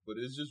truth, but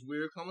it's just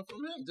weird coming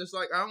from him. Just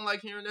like I don't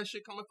like hearing that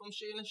shit coming from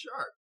Shannon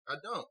Sharp. I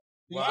don't.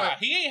 Wow.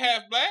 He ain't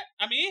half black.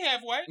 I mean, he ain't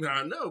half white. No,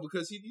 I know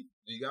because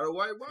he got a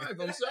white wife.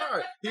 I'm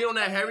sorry. He on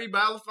that Harry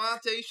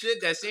Belafonte shit,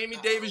 that Sammy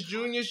Davis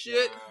Jr.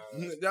 shit,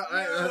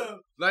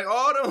 like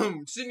all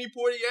them Sidney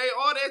Poitier,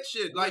 all that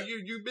shit. Like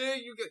you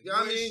big, you get.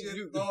 I mean,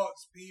 your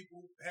thoughts,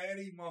 people.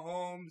 Patty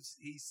Mahomes,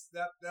 he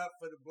stepped up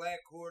for the black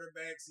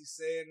quarterbacks. He's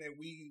saying that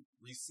we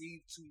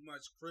receive too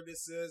much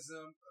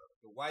criticism.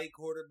 The white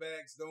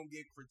quarterbacks don't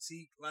get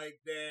critiqued like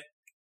that.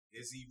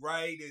 Is he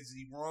right? Is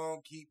he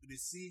wrong? Keep it a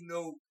C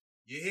note.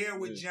 You hear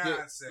what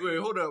John said. Wait,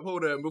 hold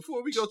up.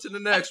 Before we go to the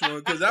next one,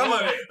 because I'm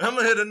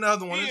gonna hit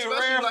another one.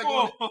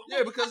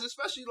 Because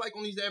especially like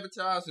on these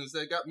advertisements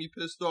that got me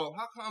pissed off.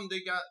 How come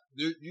they got?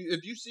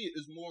 If you see it,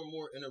 there's more and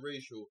more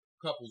interracial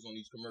couples on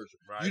these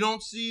commercials. Right. You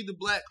don't see the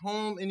black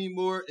home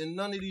anymore in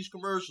none of these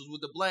commercials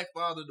with the black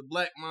father, the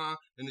black mom,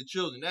 and the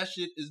children. That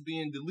shit is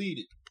being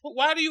deleted. But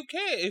why do you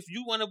care if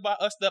you want to buy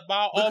us to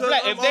buy all because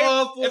black?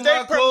 If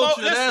they're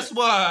promoting, that's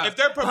why. If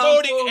they're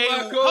promoting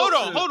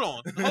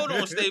hold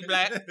on, stay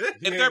black.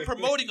 If they're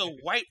promoting a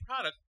white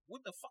product,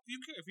 what the fuck do you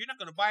care if you're not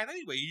going to buy it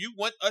anyway? You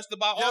want us to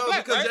buy all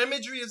black, because right?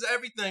 imagery is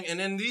everything, and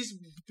then these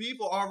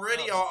people are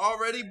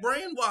already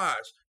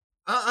brainwashed.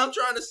 I'm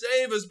trying to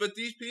save us, but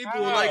these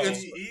people I am.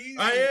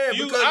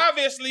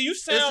 You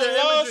sound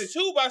lost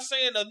too by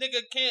saying a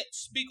nigga can't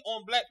speak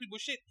on black people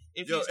shit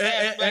if he's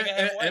half black and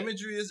half white.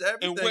 Imagery is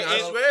everything. I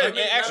swear. In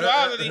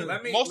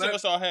actuality, most of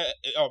us are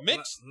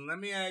mixed. Let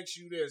me ask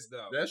you this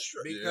though. That's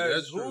true.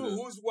 Because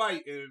who's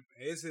white?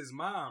 Is his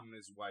mom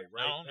is white,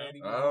 right?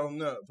 I don't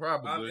know.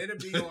 Probably. It'll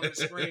be on the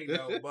screen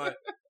though, but.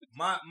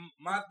 My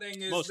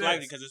thing is most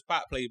likely because his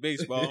pop played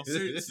baseball.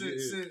 Since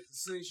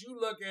you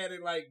look at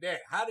it like that,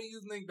 how do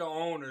you think the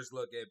owners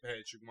look at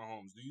Patrick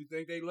Mahomes? Do you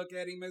think they look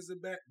at him as a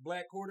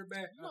black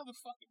quarterback?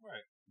 Motherfucking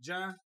right,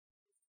 John.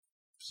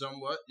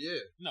 Somewhat, yeah.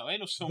 No,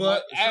 ain't no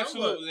somewhat.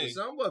 Absolutely,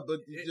 somewhat.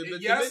 But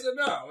yes or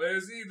no?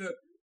 It's either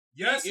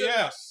yes or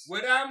no.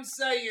 What I'm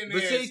saying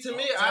is, see, to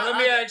me, let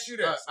me ask you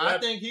this. I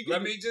think he.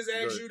 Let me just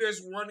ask you this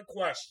one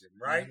question,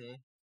 right? Mm-hmm.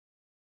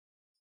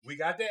 We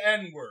got the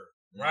N-word,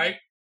 right?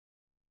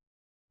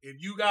 If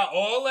you got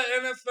all the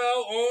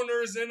NFL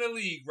owners in the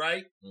league,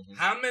 right? Mm-hmm.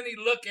 How many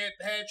look at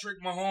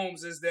Patrick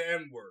Mahomes as the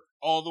N-word?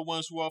 All the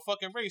ones who are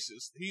fucking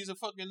racist. He's a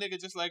fucking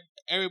nigga just like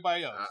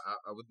everybody else.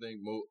 I would think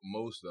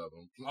most of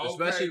them.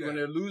 Especially when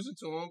they're losing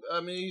to him.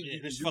 I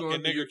mean, this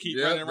fucking nigga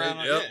keep running around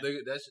like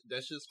that.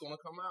 That shit's going to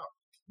come out.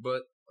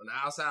 But on the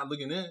outside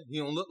looking in, he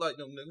don't look like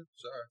them nigga.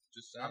 Sorry.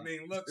 Just saying. I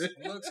mean,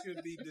 looks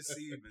could be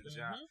deceiving,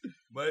 John.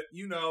 But,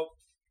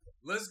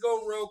 let's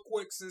go real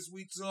quick since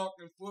we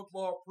talking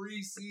football.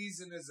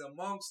 Preseason is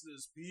amongst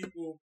us,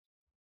 people.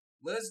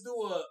 Let's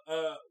do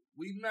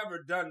we've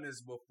never done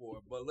this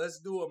before, but let's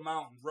do a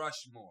Mount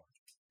Rushmore.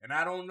 And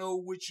I don't know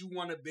what you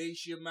want to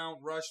base your Mount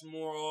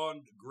Rushmore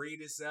on, the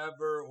greatest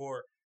ever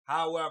or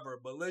however,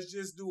 but let's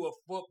just do a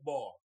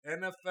football,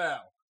 NFL,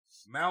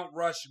 Mount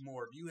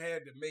Rushmore. If you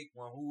had to make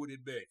one, who would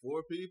it be?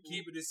 4 people?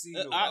 Keep it a C.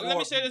 Let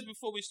me say this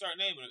before we start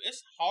naming them.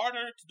 It's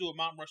harder to do a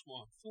Mount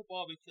Rushmore in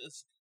football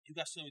because you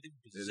got so many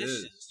different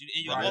positions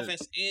in your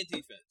offense and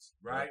defense.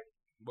 Right.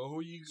 But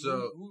who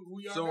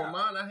y'all So got? on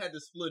mine, I had to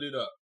split it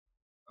up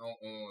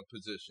on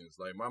positions.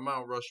 Like my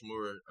Mount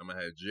Rushmore, I'm going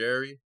to have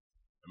Jerry.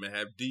 I'm going to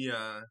have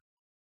Deion.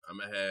 I'm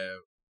going to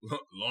have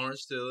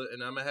Lawrence Taylor.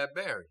 And I'm going to have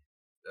Barry.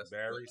 That's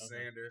Barry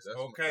Sanders.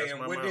 That's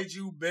and what did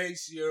you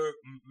base your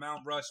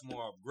Mount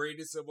Rushmore off?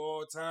 Greatest of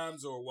all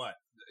times or what?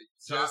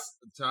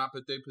 Top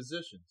at their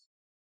positions.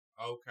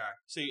 Okay.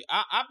 See,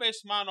 I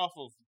based mine off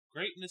of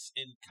greatness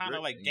and kind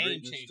of like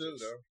game changers.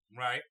 Too,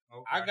 right.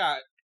 Okay. I got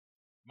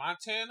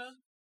Montana.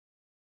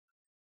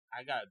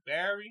 I got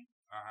Barry.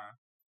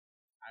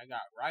 I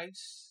got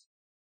Rice.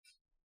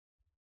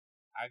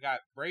 I got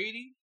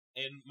Brady.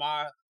 And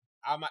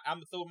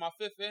I'm throwing my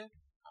fifth in.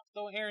 I'm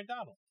throwing Aaron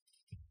Donald.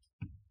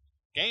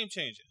 Game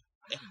changer.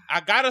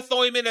 I gotta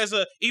throw him in as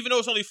even though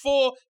it's only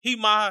 4, he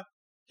my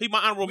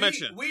honorable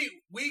mention. We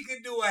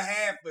could do a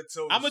half a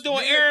toast. I'm gonna do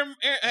an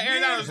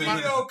Aaron Donald.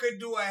 Vito could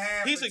do a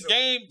half. He's a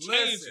game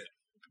changer. Listen,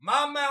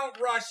 my Mount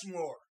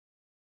Rushmore: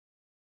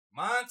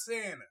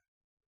 Montana,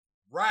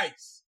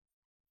 Rice,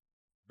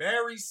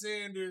 Barry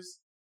Sanders,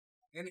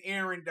 and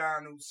Aaron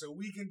Donald. So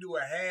we can do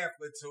a half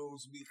a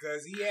toast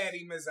because he had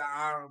him as an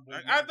honorable.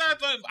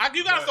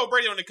 You gotta throw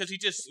Brady on it because he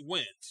just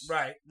wins.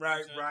 Right.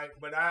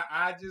 But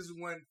I just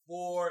went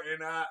 4,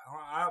 and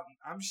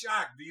I'm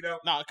shocked, Vito.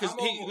 No, because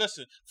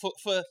listen for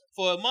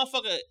a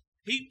motherfucker.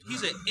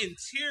 He's an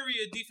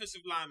interior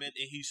defensive lineman,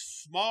 and he's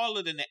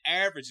smaller than the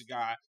average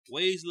guy,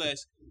 weighs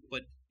less,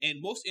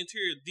 and most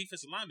interior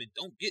defensive linemen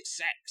don't get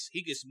sacks.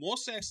 He gets more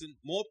sacks and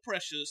more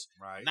pressures,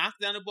 knock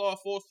down the ball,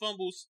 4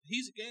 fumbles.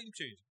 He's a game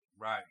changer.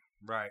 Right.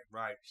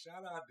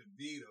 Shout out to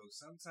Vito.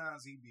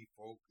 Sometimes he be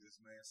focused,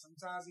 man.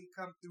 Sometimes he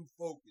come through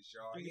focused,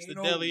 y'all. He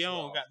ain't De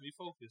Leon got me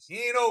focused.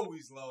 He ain't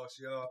always lost,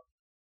 y'all.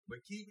 But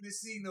keep it a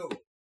C-note.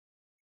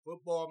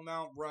 Football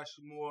Mount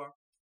Rushmore.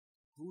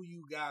 Who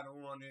you got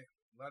on it?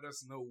 Let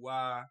us know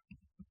why.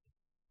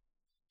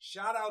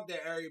 Shout out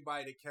to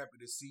everybody that kept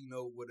it a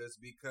C-note with us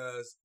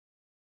because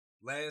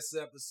last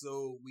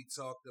episode we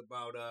talked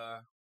about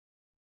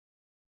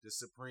the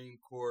Supreme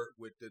Court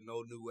with the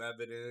no new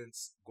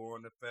evidence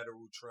going to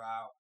federal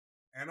trial.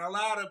 And a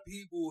lot of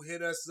people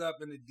hit us up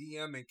in the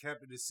DM and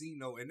kept it a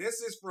C-note. And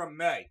this is from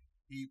May,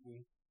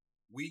 people.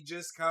 We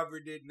just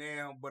covered it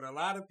now, but a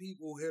lot of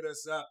people hit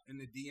us up in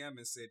the DM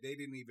and said they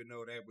didn't even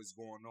know that was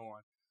going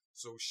on.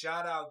 So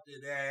shout out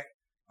to that.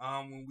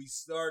 When we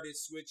started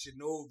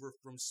switching over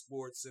from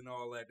sports and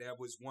all that, that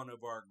was one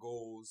of our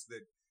goals,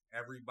 that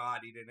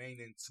everybody that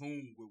ain't in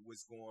tune with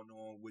what's going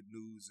on with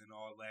news and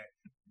all that,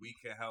 we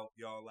can help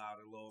y'all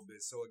out a little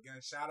bit. So again,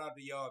 shout out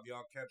to y'all if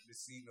y'all kept the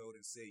C-note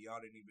and said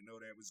y'all didn't even know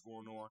that was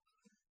going on.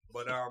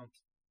 But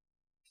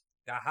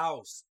the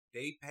House,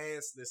 they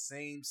passed the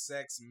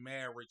same-sex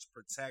marriage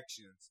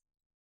protections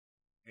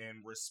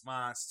in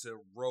response to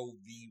Roe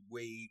v.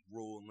 Wade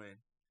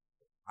ruling.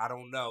 I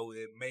don't know.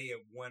 It may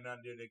have went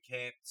under the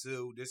cap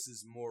too. This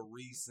is more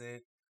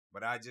recent,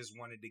 but I just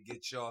wanted to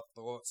get y'all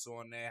thoughts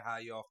on that. How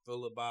y'all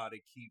feel about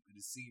it? Keep it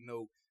a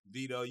C-note.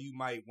 Vito, you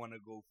might want to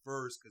go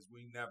first because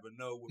we never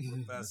know what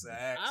Professor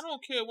asks. I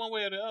don't care one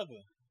way or the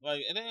other.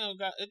 Like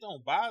it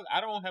don't bother.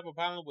 I don't have a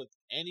problem with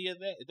any of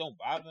that. It don't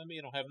bother me.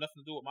 It don't have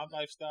nothing to do with my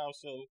lifestyle.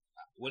 So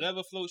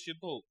whatever floats your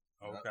boat.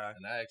 Okay.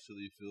 And I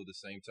actually feel the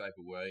same type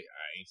of way.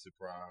 I ain't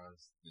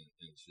surprised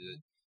and shit.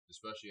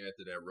 Especially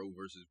after that Roe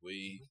versus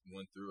Wade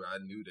went through, I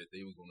knew that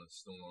they were going to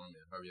storm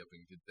and hurry up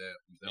and get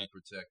them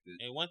protected.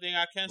 And one thing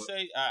I can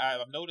say,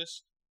 I've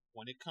noticed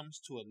when it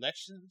comes to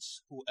elections,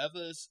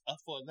 whoever's up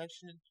for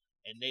election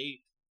and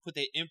they put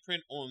their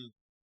imprint on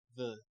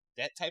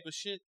that type of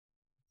shit,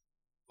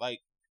 like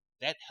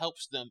that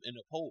helps them in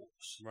the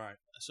polls.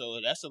 Right. So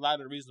that's a lot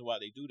of the reasons why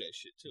they do that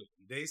shit too.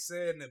 They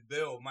saying the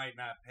bill might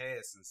not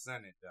pass in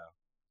Senate though.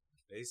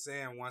 They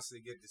saying once they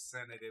get to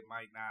Senate, it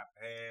might not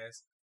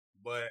pass,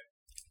 but.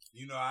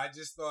 You know, I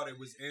just thought it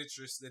was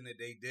interesting that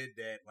they did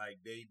that.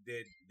 Like they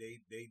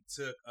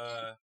took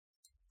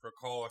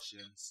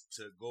precautions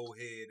to go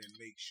ahead and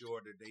make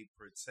sure that they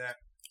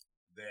protect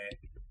that,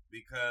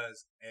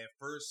 because at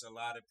first a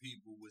lot of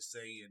people were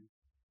saying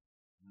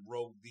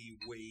Roe v.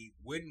 Wade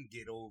wouldn't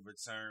get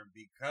overturned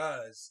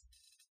because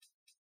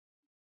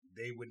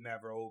they would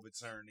never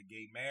overturn the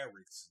gay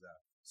marriage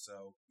stuff.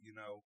 So, you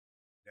know,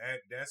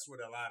 that's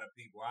what a lot of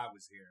people I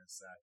was hearing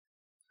say.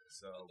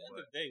 So, at the end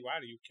of the day,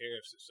 why do you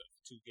care if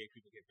 2 gay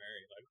people get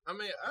married? Like, I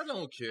mean, I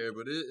don't care,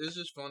 but it's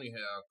just funny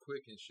how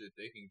quick and shit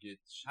they can get.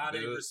 How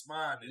they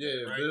respond to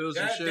yeah, right? bills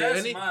and shit.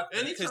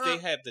 Because they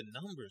have the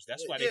numbers.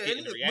 That's why they're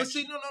getting the reaction. But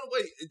see, no,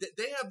 wait.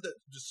 They have the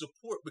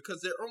support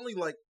because they're only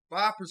like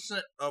 5%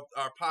 of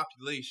our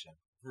population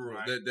for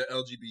the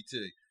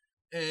LGBT,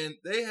 and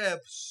they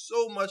have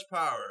so much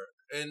power.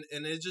 And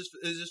it's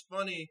just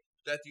funny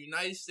that the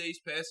United States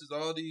passes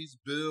all these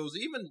bills,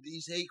 even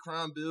these hate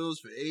crime bills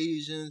for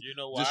Asians. You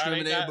know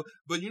why?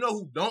 But you know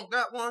who don't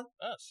got one?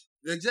 Us.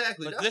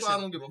 Exactly. But That's listen, why I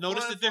don't give a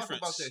notice the difference.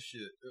 About that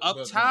shit. Up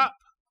top,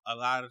 a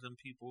lot of them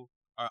people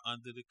are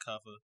under the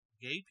cover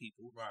gay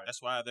people. Right.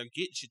 That's why they're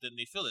getting shit and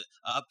they feel it.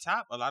 Up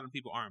top, a lot of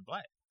people aren't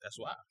black. That's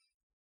why.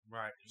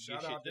 Right.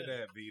 Shout out to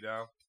that, Vito.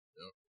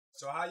 Yep.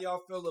 So how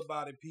y'all feel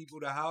about it, people?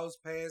 The House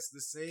passed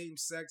the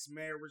same-sex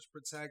marriage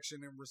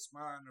protection in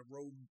response to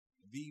Roe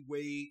v.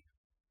 Wade.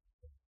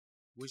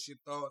 What's your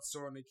thoughts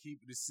on it?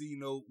 Keep the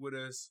C-note with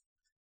us.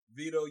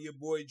 Vito, your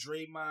boy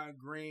Draymond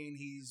Green,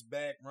 he's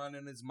back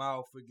running his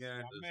mouth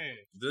again. Oh, man.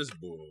 This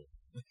bull.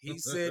 He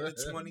said the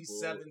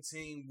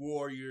 2017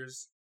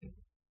 Warriors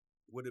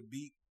would have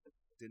beat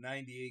the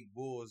 98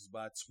 Bulls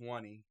by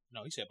 20.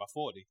 No, he said by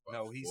 40.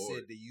 No, he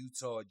said the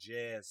Utah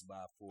Jazz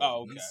by 40.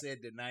 Oh, okay. He said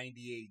the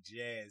 98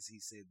 Jazz, he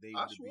said they would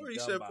I have swear beat he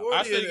them said by 40.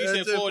 I think he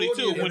said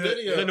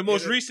 42. In the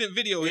most recent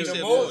video, he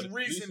said 40. In the most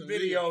recent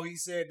video, he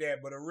said that.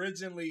 But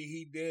originally,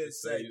 he did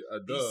say,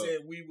 he said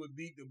we would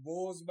beat the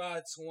Bulls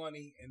by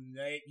 20 and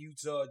that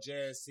Utah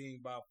Jazz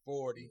team by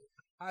 40.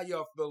 How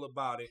y'all feel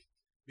about it?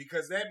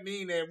 Because that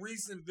mean that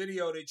recent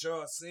video that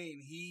y'all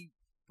seen, he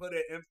put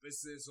an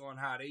emphasis on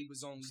how they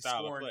was only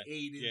Style of scoring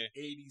play.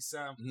 80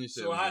 something. He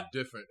said So it was how, a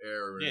different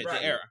era. Yeah, Right.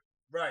 the era.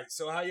 right.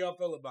 So how y'all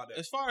feel about that?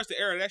 As far as the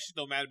era, that shit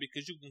don't matter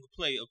because you can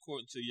play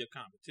according to your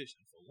competition,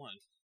 for one.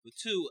 But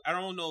two, I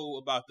don't know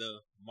about the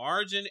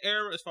margin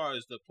era as far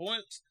as the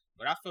points,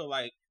 but I feel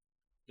like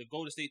the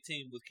Golden State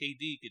team with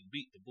KD could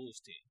beat the Bulls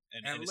team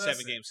in And a listen.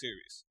 7-game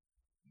series.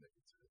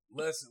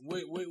 Listen,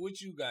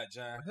 what you got,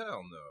 John?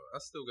 Hell no. I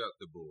still got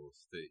the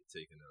Bulls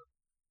taking up.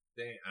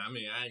 I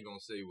mean, I ain't gonna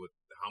say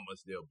how much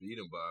they'll beat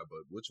them by,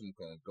 but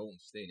Golden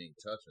State ain't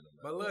touching them.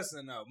 But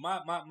listen though,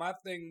 my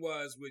thing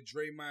was with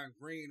Draymond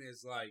Green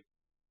is like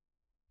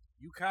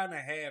you kind of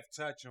have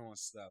touch on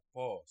stuff,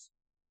 pause,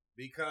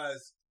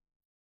 because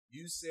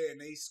you said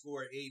they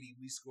scored 80,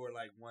 we scored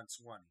like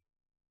 120.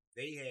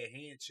 They had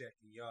hand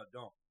checking, y'all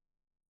don't.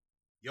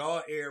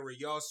 Y'all era,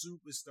 y'all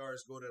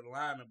superstars go to the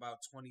line about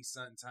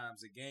 20-something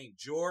times a game.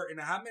 Jordan,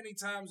 how many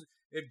times,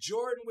 if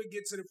Jordan would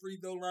get to the free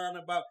throw line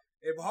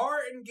if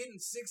Harden getting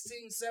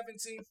 16,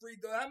 17 free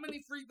throws, how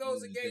many free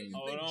throws a game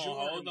you think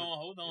Jordan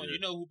Hold on. Yeah. You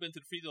know who been to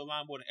the free throw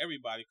line more than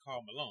everybody?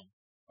 Karl Malone.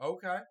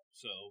 Okay.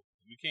 So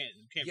you can't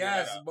figure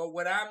Yes, that out. but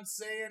what I'm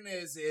saying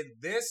is in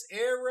this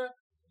era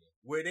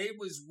where they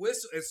was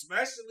whistle,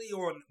 especially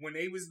when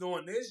they was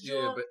doing this Yeah,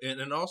 job. but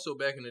and also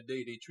back in the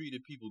day, they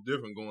treated people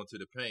different going to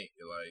the paint.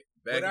 Like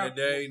But back in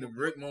the day, the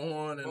Rick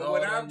Mahorn and but all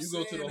what that, I'm you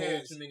go to the saying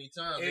hole is, too many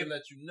times, they if-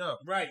 let you know.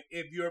 Right.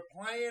 If you're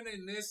playing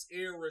in this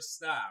era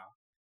style,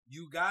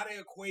 you gotta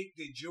equate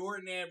that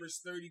Jordan averaged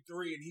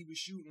 33 and he was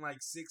shooting like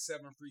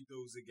 6-7 free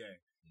throws a game.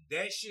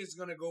 That shit's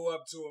gonna go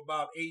up to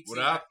about 18.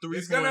 Without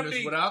It's gonna three-pointers,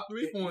 be- without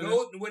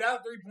three-pointers. Without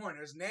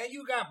 3-pointers. Now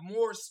you got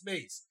more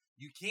space.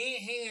 You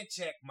can't hand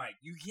check Mike.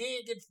 You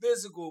can't get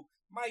physical.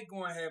 Mike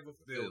gonna have a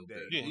field day.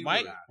 Yeah, He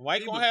Mike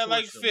was gonna have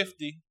like torching them.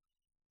 50.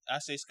 I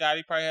say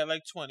Scotty probably had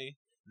like 20.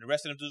 And the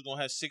rest of them dudes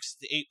gonna have 6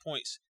 to 8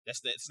 points.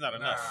 That's not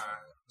enough.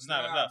 It's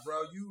not enough.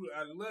 bro. You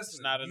listen.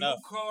 It's not enough.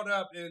 You caught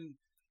up in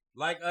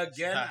like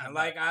again, not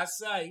like I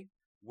say,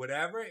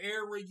 whatever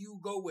era you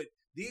go with.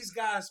 These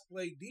guys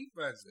play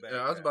defense back. Yeah,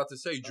 I was then. about to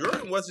say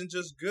Jordan wasn't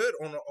just good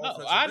on the No,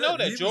 offensive. I know end.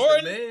 that He was the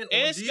Jordan man on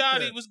and Scotty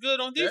defense. was good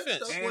on That defense.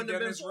 stuff And wouldn't have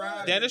been Dennis fun.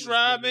 Rodman. Dennis was good.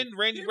 Rodman,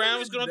 Randy Brown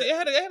was good on. They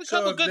had a couple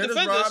So good Dennis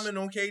defenders, Rodman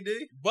on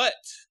KD. but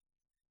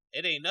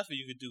it ain't nothing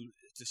you could do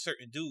to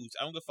certain dudes.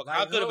 I don't give a fuck Like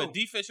how good of a who?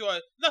 defense you are.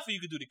 Nothing you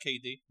could do to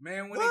KD.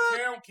 Man, when What?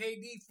 they count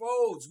KD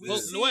folds, we Well,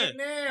 see when? it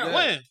now. Yeah.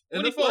 When? In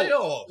When the he fold?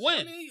 playoffs.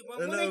 When?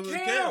 When And it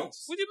it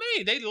counts. What do you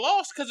mean? They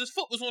lost because his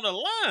foot was on the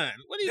line.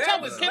 What are you That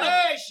talking was about?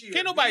 last year.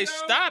 Can't nobody Vito.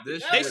 stop it.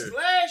 This That They, was year.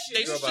 last year.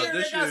 they This still- year they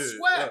this got year,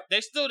 swept.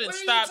 they still didn't What are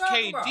you stop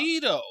talking KD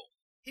though.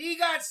 He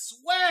got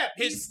swept.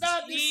 He His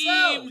stopped team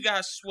himself.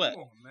 got swept.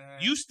 Come on,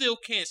 man. You still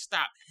can't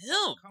stop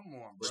him. Come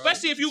on, bro.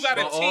 Especially if you got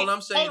a But team. all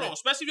I'm saying hold on. is-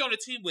 Especially if you're on a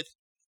team with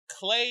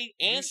Clay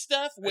and You-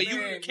 stuff where you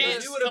Man, can't.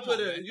 Man, you would have come put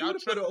on, man. you Y'all would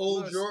have put an tripping. old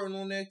Listen. Jordan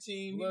on that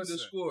team. He would have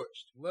Listen.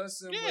 scorched.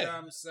 Listen what Yeah.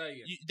 I'm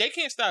saying. They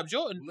can't stop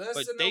Jordan, Listen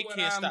but they to what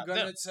can't I'm stop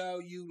gonna them.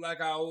 tell you, like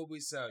I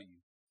always tell you.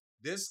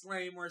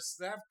 Disclaimer: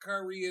 Steph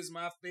Curry is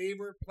my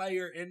favorite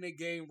player in the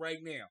game right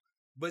now.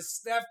 But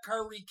Steph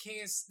Curry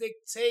can't stick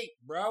tape,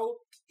 bro.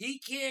 He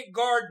can't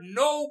guard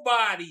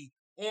nobody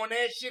on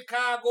that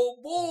Chicago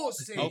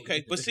Bulls team.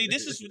 Okay, but see,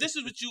 this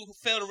is what you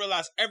fail to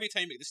realize every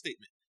time you make the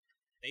statement.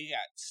 They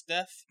got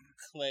Steph,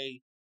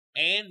 Clay,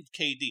 and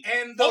KD.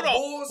 And the Hold on.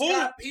 Bulls Who?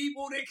 got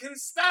people that can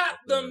stop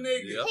them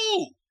niggas. Yep.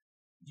 Who?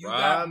 You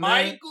got Rodman.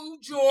 Michael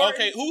Jordan.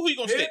 Okay, who he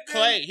gonna stick? Pippen.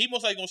 Clay. He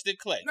most likely gonna stick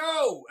Clay.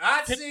 No,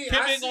 I Pippen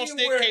seen gonna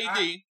stick where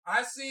KD.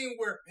 I seen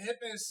where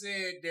Pippen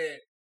said that.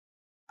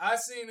 I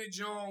seen a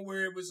joint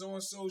where it was on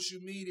social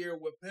media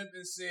where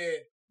Pippen said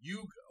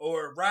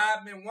or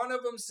Rodman. One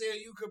of them said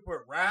you could put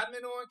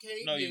Rodman on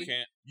KD. No, you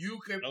can't. You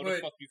could No, put.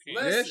 the fuck you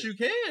can't. Listen, Yes, you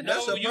can. No,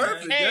 That's a you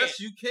perfect. can't. Yes,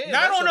 you can.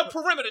 Not That's on a the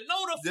perimeter.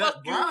 No, the That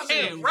fuck you Rodman-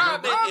 can't.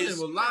 Rodman is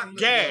was locked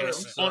gas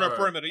I'm on the sorry.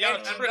 perimeter. Y'all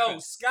And, tripping. no,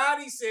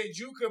 Scotty said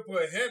you could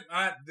put him.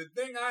 The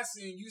thing I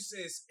seen, you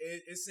says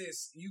it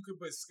says you could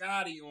put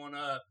Scotty on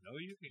No,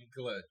 you can't.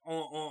 Clay.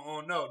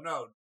 on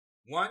no.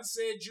 One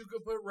said you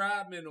could put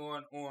Rodman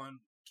on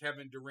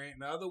Kevin Durant.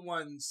 And the other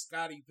one,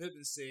 Scottie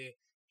Pippen said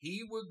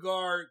he would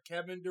guard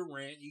Kevin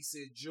Durant. He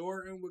said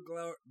Jordan would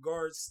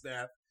guard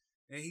Steph.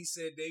 And he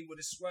said they would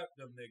have swept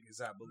them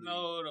niggas, I believe.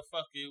 No, the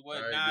fuck it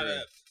was I not agree.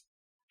 a.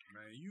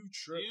 Man, you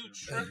tripping. You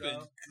tripping.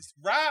 Bro.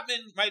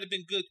 Rodman might have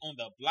been good on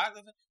the block,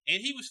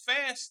 and he was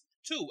fast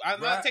too. I'm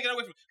not Right. taking it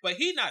away from, but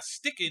he not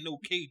sticking no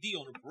KD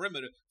on the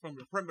perimeter from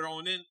the perimeter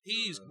on in.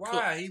 He's cooked.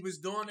 Why? He was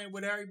doing it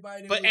with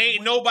everybody. that But was ain't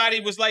winning. nobody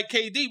was like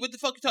KD. What the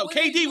fuck you talking? What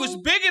he KD was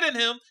do? bigger than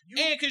him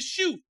You- and could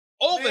shoot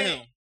over Man,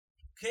 him.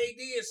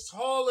 KD is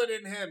taller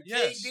than him.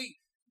 Yes. KD,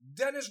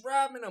 Dennis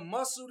Rodman will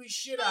muscle the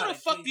shit How out the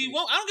of fuck do you KD.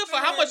 want? I don't give a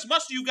fuck how Man, much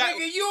muscle you got.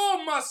 Nigga, you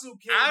a muscle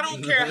KD. I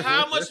don't care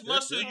how much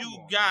muscle Come you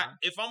on, got. man.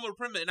 If I'm a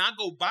perimeter and I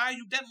go by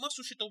you, that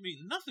muscle shit don't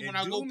mean nothing when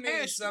I go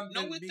past you.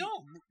 No, it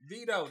don't.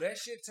 Vito, that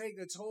shit take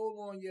a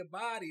toll on your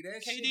body.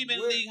 That KD shit been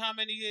in the league how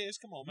many years?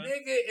 Come on, man.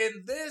 Nigga,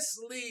 in this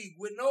league,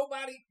 with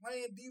nobody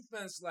playing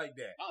defense like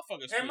that.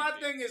 Motherfuckers And my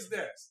stupid. thing is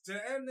this: to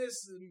end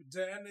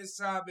this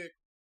topic,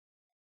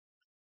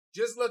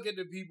 just look at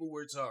the people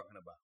we're talking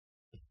about.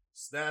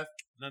 Steph,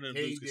 None of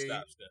them dudes can KD.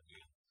 stop Steph.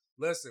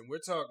 listen, we're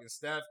talking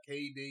Steph,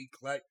 KD,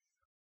 Clay.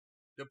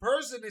 The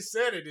person that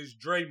said it is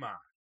Draymond.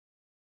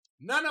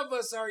 None of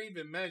us are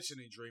even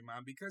mentioning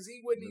Draymond because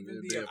he wouldn't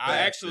even be a I factor.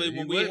 actually,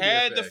 when we wouldn't be a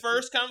had the factor.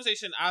 first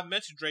conversation, I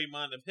mentioned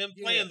Draymond of him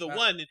Yeah, playing the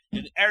one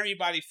and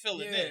everybody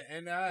filling Yeah,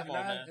 in. and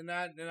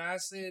I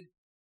said,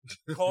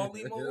 call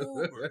him an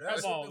Uber.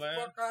 That's Come what on, the man.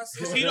 fuck I said.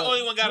 Because he the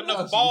only one got What enough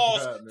else you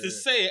balls got, to man?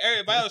 say it.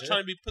 Everybody else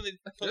trying to be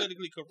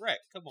politically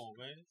correct. Come on,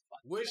 man.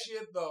 What's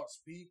your thoughts,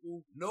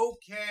 people? No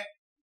cat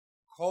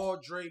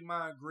called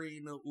Draymond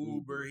Green an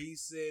Uber. He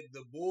said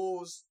the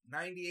Bulls,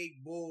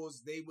 98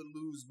 Bulls, they would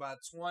lose by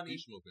 20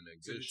 He's smoking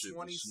that to good the shit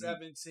with Snoop.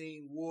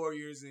 2017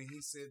 Warriors, and he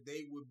said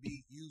they would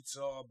beat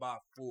Utah by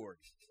 40.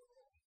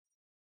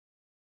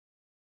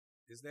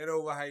 Is that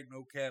overhyped?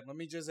 No cap. Let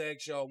me just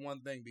ask y'all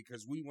one thing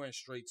because we went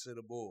straight to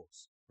the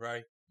Bulls,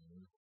 right?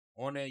 Mhm.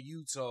 On that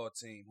Utah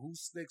team, who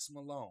sticks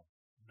Malone?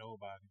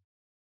 Nobody.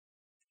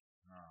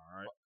 All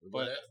right.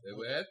 It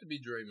would have to be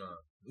Draymond.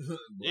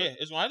 Yeah,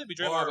 it's gonna have to be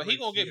Draymond, but he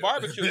gonna get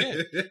Barbecue.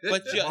 barbecued in.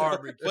 But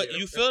Barbecue. but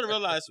you fail to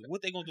realize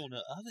what they gonna do on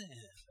the other end.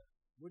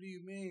 What do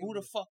you mean? Who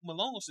the fuck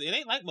Malone? It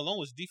ain't like Malone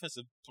was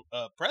defensive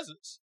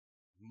presence.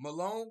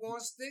 Malone gonna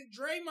stick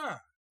Draymond?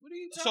 What are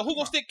you talking So who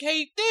gonna about? stick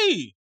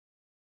KD?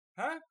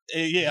 Huh?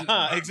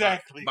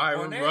 Exactly.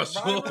 Byron On that,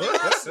 Russell. Byron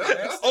Russell. That's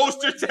their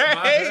Oster wing- Tay.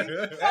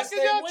 That's Fuck is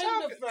their y'all wing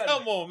talking? defender.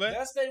 Come on, man.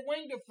 That's their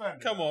wing defender.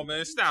 Come on, man.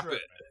 You Stop tripping.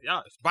 it.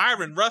 Y'all, it's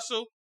Byron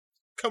Russell.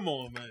 Come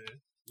on, man.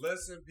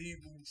 Listen,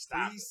 people.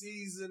 Stop it.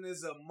 Preseason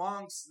is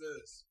amongst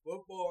us.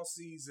 Football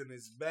season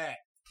is back.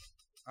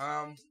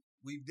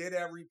 We did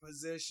every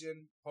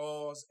position.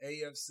 Pause.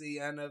 AFC,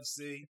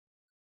 NFC.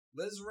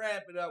 Let's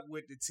wrap it up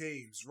with the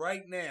teams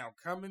right now.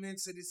 Coming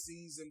into the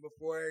season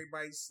before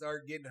everybody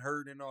start getting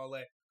hurt and all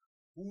that.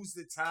 Who's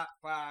the top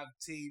 5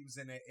 teams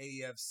in the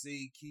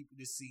AFC? Keep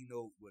the C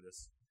note with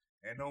us.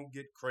 And don't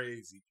get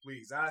crazy,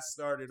 please. I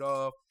started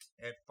off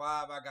at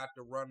 5. I got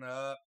the runner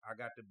up. I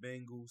got the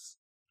Bengals.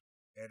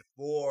 At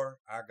 4,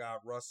 I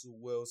got Russell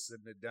Wilson,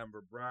 the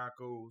Denver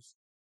Broncos.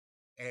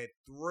 At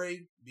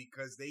 3,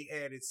 because they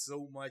added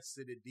so much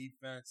to the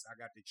defense, I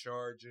got the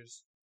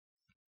Chargers.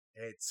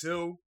 At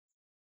 2,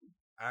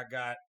 I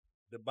got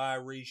the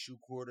biracial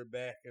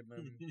quarterback and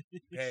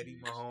Patty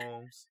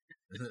Mahomes.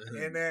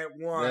 And at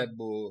 1, Red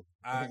Bull.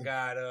 I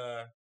got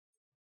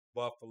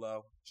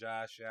Buffalo,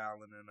 Josh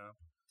Allen, and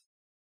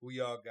who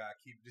y'all got?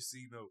 Keep the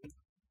C note.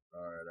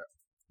 All right.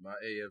 My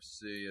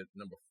AFC at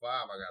number 5,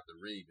 I got the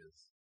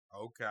Ravens.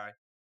 Okay.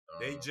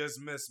 They just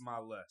missed my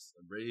list.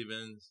 The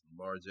Ravens,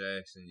 Lamar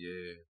Jackson,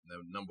 yeah.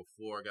 Number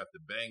 4, I got the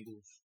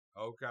Bengals.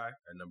 Okay.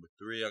 At number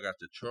 3, I got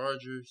the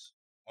Chargers.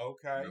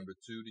 Okay. Number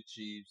 2, the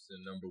Chiefs,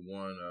 and number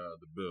 1,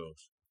 the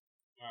Bills.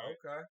 All right.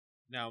 Okay.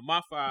 Now,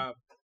 my 5,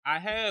 I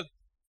have,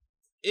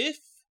 if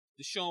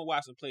Deshaun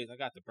Watson plays, I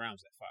got the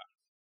Browns at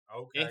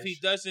 5. Okay. If he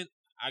doesn't,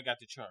 I got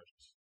the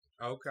Chargers.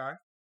 Okay.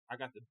 I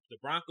got the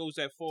Broncos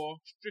at 4,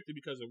 strictly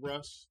because of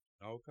Russ.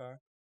 Okay.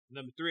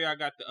 Number 3, I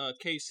got the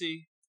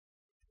KC.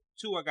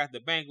 2, I got the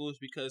Bengals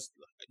because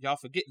y'all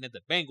forgetting that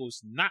the Bengals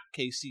knocked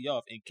KC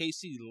off and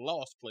KC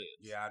lost players.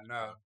 Yeah, I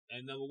know.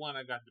 And number 1,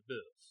 I got the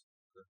Bills.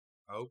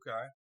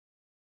 Okay.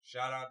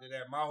 Shout out to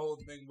that. My whole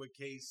thing with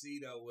KC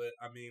though,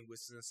 with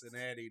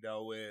Cincinnati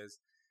though, is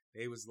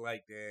they was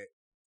like that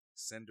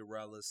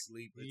Cinderella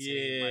sleeper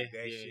team. Like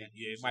that shit.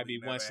 It might be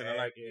usually once in never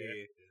a like. happen. Yeah.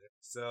 Who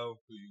So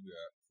you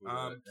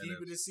got?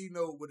 keep it a C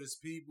note with us,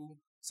 people.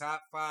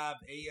 Top 5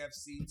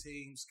 AFC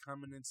teams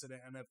coming into the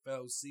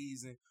NFL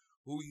season.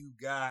 Who you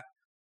got?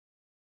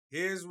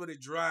 Here's where the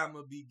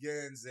drama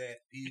begins at,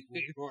 people.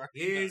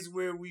 Here's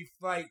where we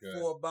fight Okay.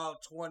 for about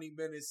 20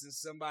 minutes and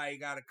somebody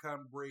got to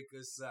come break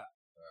us up.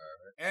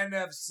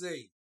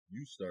 NFC.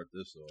 You start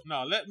this off.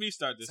 No, let me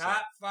start this.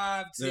 Top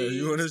 5 Yeah, teams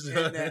you wanna in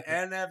start? the Let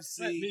NFC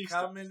me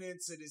start. coming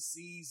into the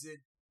season.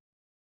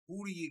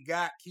 Who do you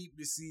got? Keep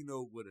the C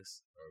note with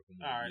us.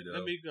 All right,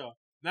 let me go.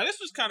 Now, this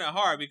was kind of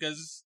hard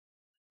because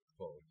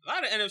a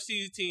lot of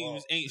NFC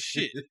teams ain't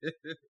shit.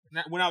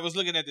 Now, when I was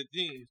looking at the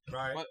teams.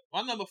 Right. But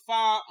my number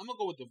 5, I'm going to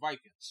go with the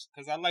Vikings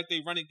because I like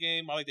their running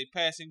game. I like their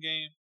passing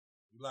game.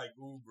 You like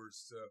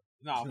Ubers, too.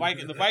 No,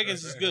 the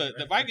Vikings is good.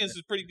 The Vikings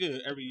is pretty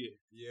good every year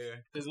Yeah.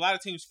 because a lot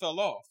of teams fell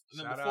off.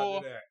 Number Shout 4,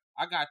 out to that.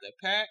 I got the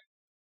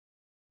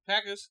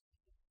Packers.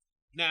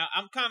 Now,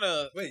 I'm kind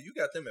of... Wait, you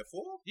got them at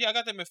 4? Yeah, I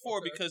got them at 4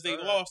 Okay, because they all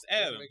right. lost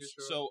Just Adams. making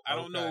sure. So I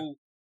don't Okay. know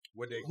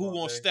What they who gonna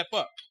won't say? step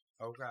up.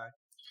 Okay.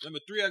 Number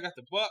 3, I got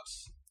the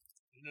Bucks.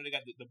 You know, they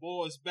got the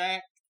boys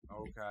back.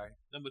 Okay.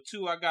 Number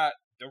 2, I got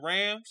the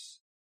Rams.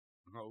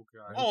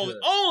 Okay.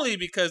 Only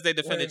because they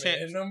defended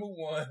champs. Number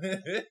one.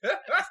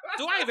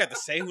 Do I even have to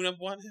say who number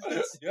one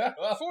is?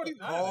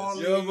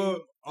 49ers.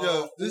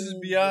 Yo, this is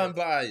beyond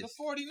bias. The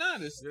 49ers.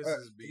 This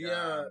is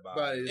beyond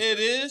bias. It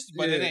is,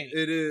 but it ain't.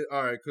 It is.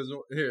 All right, because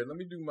here, let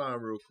me do mine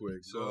real quick.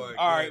 So, Go ahead,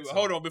 All right, Tom.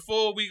 hold on.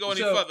 Before we go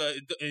any further,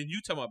 and you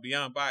talking about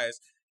beyond bias,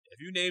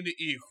 if you name the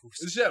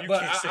Eagles, you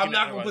but can't say I'm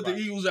not nothing gonna put about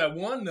the it. Eagles at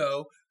 1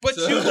 though. But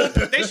So-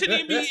 they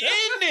shouldn't even be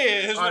in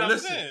there. Is All what right, I'm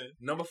listen. saying.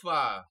 Number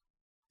 5,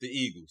 the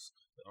Eagles.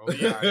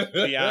 Okay.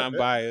 Beyond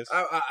bias.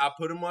 I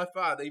put them on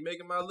 5. They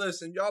making my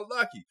list, and y'all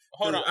lucky.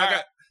 Hold on. I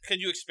got. Can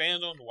you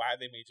expand on why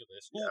they made your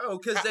list? Yo,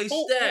 because they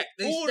Who- stacked.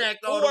 They who- stacked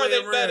who all the are way they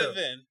around. better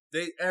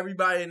than?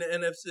 Everybody in the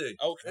NFC.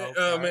 Okay.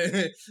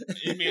 Man.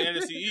 You mean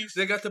NFC East?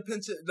 They got the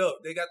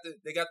look. They got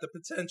the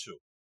potential.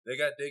 They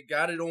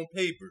got it on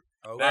paper.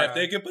 Okay. Now, if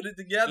they can put it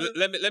together,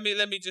 Let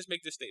me just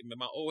make this statement.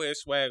 My old head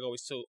swag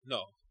always told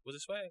was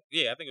it swag?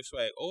 Yeah, I think it was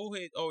swag. Old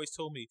head always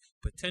told me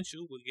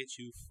potential will get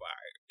you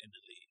fired in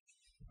the league.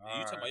 And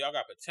you talking about y'all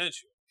got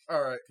potential.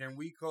 all right. Can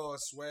we call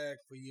swag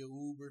for your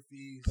Uber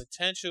fees?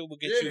 Potential will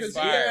get Yeah, you 'cause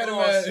Can you we had fired. him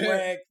call at-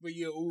 swag for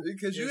your Uber?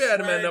 Because you Is had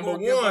him at Swag number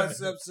gonna give 1.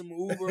 us up some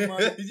Uber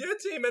money. Your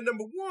team at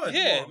number 1.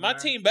 Yeah, Come on, my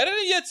man. team better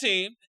than your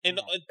team, and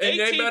Come on. And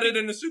they team better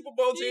than the Super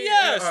Bowl team?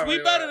 Yes, All we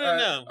better than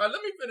them. All right,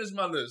 let me finish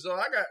my list. So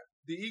I got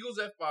the Eagles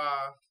at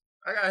 5.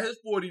 I got his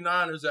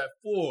 49ers at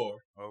 4.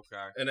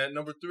 Okay. And at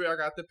number 3, I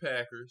got the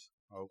Packers.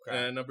 Okay.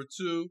 And at number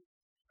 2,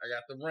 I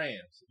got the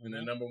Rams. And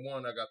then number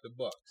 1, I got the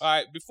Bucks. All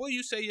right, before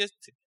you say yes,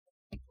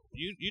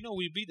 you know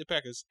we beat the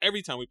Packers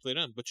every time we play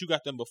them, but you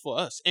got them before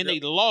us, and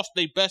Yep. they lost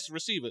their best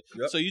receiver.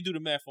 Yep. So you do the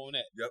math on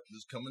that. Yep,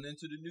 just coming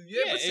into the new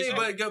year. Yeah, but see,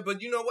 exactly.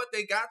 but you know what?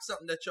 They got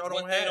something that y'all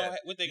don't What they have. don't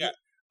what they got?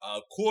 A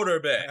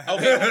quarterback.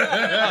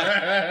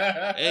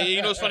 Okay. Hey,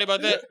 you know what's funny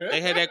about that? They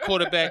had that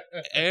quarterback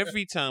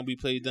every time we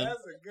played them.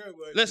 That's a good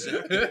one.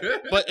 Listen,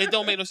 but it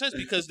don't make no sense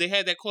because they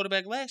had that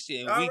quarterback last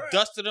year, and All we right.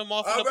 dusted them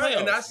off in All the right, playoffs.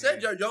 and I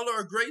said y'all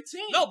are a great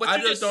team. No, but I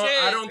you just don't.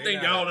 said I don't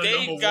think y'all are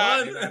they number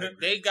got 1.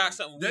 they got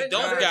something we They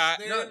don't got- got.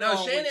 They No, know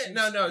what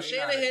Shanahan. you-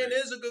 Shanahan they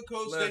is a good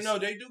coach. Listen.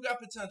 They do got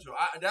potential.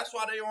 That's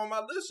why they on my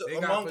list They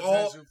got among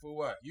all. potential for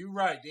what? You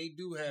right. They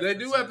do have. They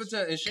do have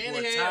potential. And For a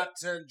Shanahan. top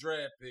 10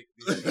 draft pick.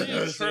 This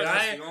year. See,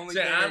 That's the only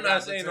thing they I'm got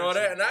not saying all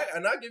that, potential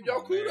and I give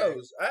y'all Come on, man.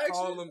 kudos. I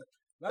Call actually. them.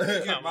 Let me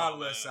get Come my on,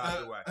 list man. out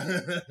the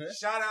way.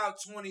 Shout out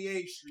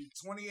 28th Street.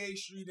 28th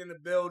Street in the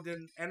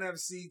building.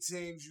 NFC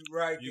teams, you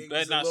right. You They better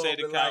was a not say little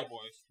the bit like-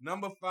 Cowboys.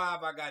 Number 5,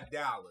 I got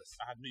Dallas.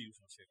 I knew you was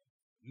gonna say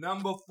that.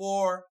 Number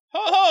 4,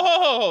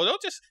 Ho!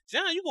 Don't just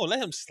John. You gonna let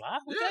him slide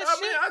with Yeah, that I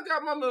shit? mean, I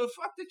got my little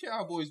fuck the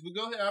Cowboys, but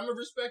go ahead. I'm gonna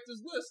respect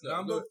his list.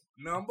 Though.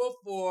 number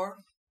 4,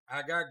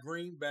 I got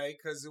Green Bay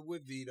because of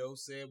what Vito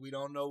said. We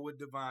don't know what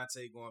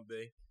Devontae gonna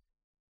be.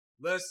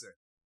 Listen,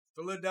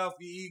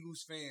 Philadelphia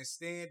Eagles fans,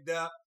 stand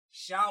up,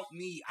 shout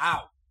me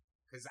out.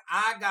 Because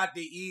I got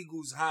the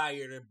Eagles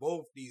higher than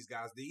both these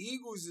guys. The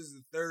Eagles is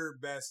the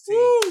 3rd best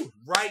team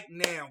right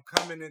now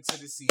coming into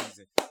the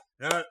season.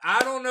 Now, I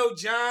don't know,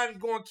 John,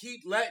 going to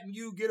keep letting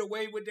you get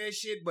away with that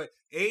shit, but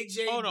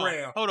A.J.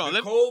 Brown, hold on.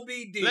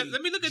 Colby D,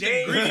 let me look at the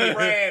James green-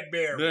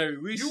 Bradbury. Baby,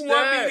 we You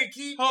want me stacked. to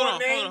keep Hold on on,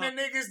 naming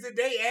niggas that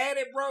they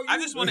added, bro? I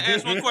just want to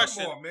ask one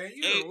question. Come on, man.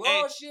 You Hey, done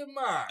lost your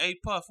mind. Hey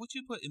Puff, what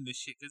you put in this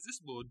shit? Because this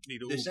boy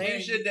need a The Uber.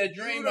 same shit that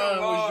You Draymond done was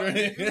lost-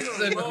 drinking.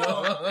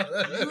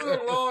 you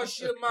done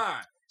lost your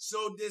mind.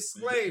 So,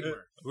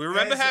 disclaimer.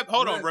 Remember, As-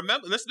 hold on. look.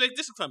 Remember, let's make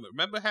this disclaimer.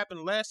 Remember,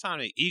 happened last time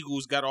the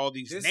Eagles got all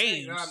these This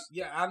names.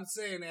 ain't- I'm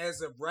saying as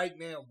of right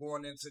now,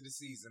 going into the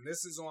season,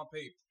 this is on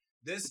paper.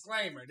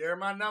 Disclaimer: they're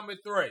my number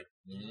 3.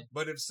 Mhm.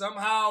 But if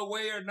somehow,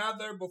 way or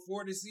another,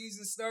 before the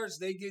season starts,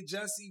 they get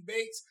Jesse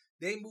Bates,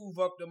 they move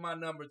up to my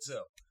number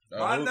 2.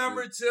 My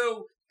number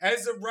 2,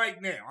 as of right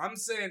now, I'm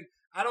saying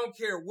I don't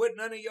care what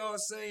none of y'all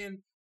saying.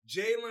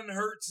 Jalen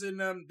Hurts and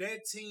them, that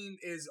team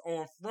is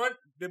on front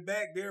to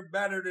back. They're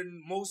better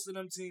than most of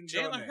them teams.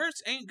 y'all Jalen name.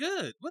 Hurts ain't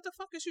good. What the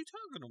fuck is you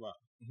talking about?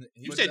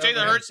 You But said y'all Jalen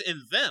got- Hurts and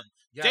them.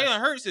 Yes. Jalen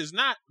Hurts is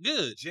not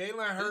good.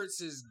 Jalen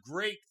Hurts is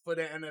great for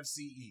the NFC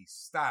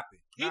East. Stop it.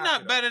 He Knock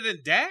not it better than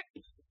Dak.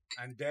 off.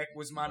 And Dak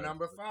was my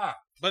number 5.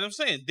 But I'm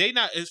saying they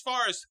not as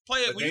far as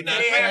player. But When they you not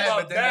not They playing, have stacked,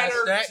 a but they not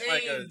better stacked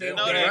like team a- than they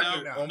No, they Dak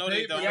don't. now. On No, they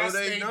paper, don't. Yes, no,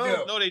 they they don't.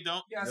 do. no, they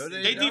don't. Yes, No,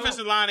 they They do.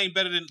 defensive line ain't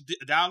better than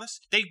Dallas.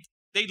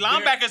 They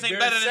linebackers ain't They're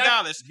better than sec-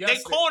 Dallas. yes, They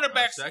they-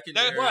 cornerbacks. Our They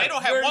secondary-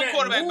 don't have We're one not-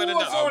 quarterback who better than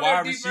was them. on Our that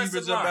wide defensive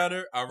receivers line? are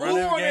better. Our Who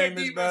running on that game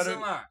is defensive better.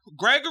 line?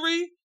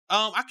 Gregory.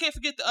 I can't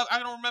forget the. I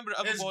don't remember the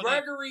other Is boy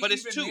Gregory name, but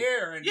it's even two.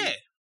 there? And Yeah.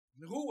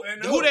 Who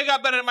Who they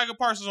got better than Michael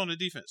Parsons on the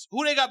defense?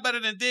 Who they got better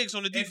than Diggs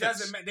on the It defense?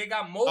 doesn't matter. They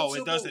got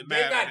multiple. doesn't They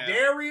matter got now.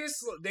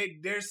 Darius.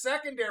 Their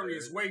secondary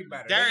is way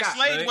better. They Darius got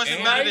Slade wasn't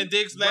and- better than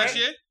Diggs last Right.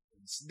 year.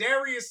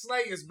 Darius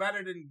Slay is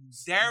better than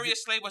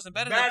Darius Slade wasn't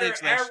better than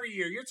Diggs last year. every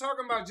year. You're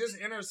talking about just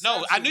interceptions.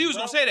 No, I knew you was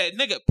bro. gonna say that,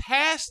 nigga.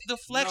 Pass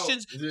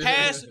deflections, No.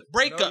 pass No,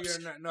 breakups. you're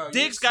not. No,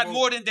 Diggs you're got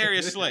more smoking. than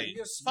Darius Slade.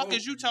 You're Fuck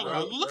is you smoking, talking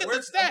bro. about? Look at We're-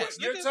 the stats,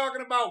 You're nigga.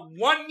 talking about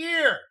 1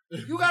 year.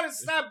 You got to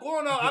stop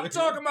going on. I'm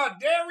talking about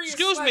Darius.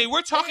 Excuse me,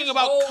 we're talking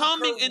about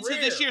coming into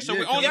this year, so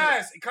we're only.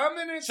 Yes,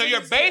 coming into. So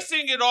you're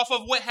basing it off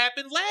of what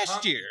happened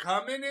last year.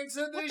 Coming into this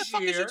year. What the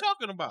fuck is you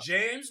talking about?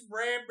 James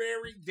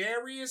Bradbury,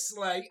 Darius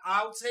Slay.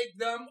 I'll take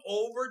them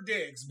over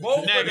Diggs.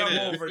 Both of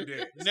them over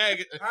Diggs.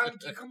 Negative.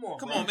 Come on,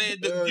 come on, man.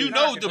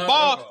 The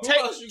ball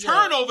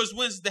turnovers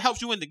wins that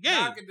helps you win the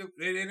game.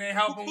 It didn't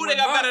help them. Who they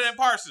got better than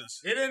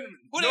Parsons? It didn't.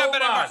 Who they got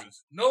better than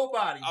Parsons?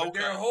 Nobody. But Okay.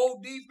 their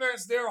whole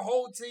defense, their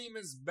whole team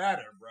is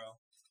better, bro.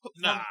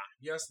 Nah.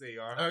 Yes, they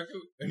are.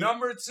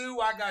 Number 2,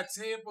 I got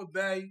Tampa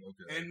Bay.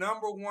 Okay. And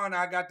number 1,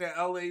 I got the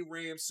LA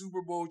Rams,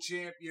 Super Bowl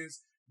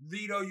champions.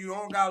 Vito, you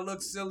don't gotta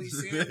look silly.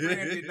 San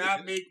Fran did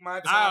not make my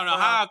top I don't know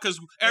 5. how, because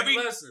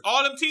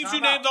all them teams you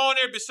named on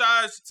there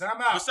besides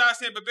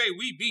Tampa Bay,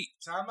 we beat.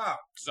 Time out.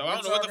 So I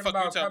don't know what the fuck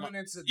you're talking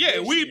about. Yeah,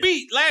 we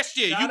beat last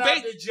year.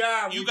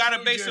 You gotta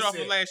base it off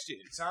of last year.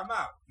 Time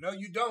out. No,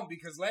 you don't,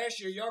 because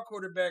last year your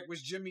quarterbauld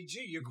was Jimmy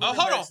G. Your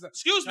hold on.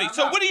 Excuse me.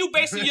 So what are you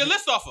basing your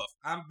list off of?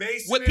 I'm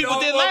basing what people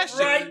did last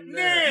year. Right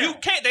now. You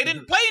can't. They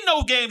didn't play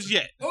no games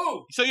yet.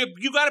 Who? So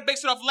you got to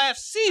base it off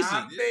last season.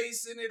 I'm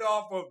basing it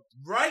off of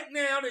right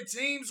now the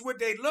teams what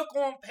they look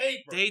on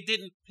paper. They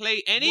didn't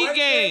play any what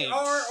games. They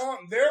are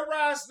on their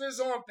rosters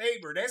on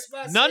paper. That's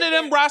why none of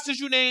them rosters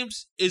you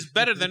names is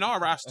better than our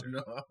roster.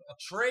 No.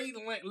 Trey,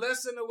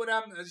 listen to what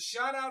I'm.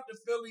 Shout out to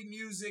Philly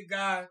Music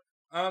Guy.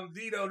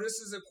 Vito, this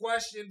is a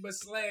question but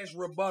 /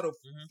 rebuttal.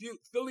 Mm-hmm.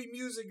 Philly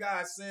Music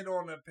Guy said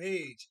on the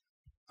page,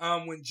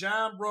 when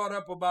John brought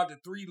up about the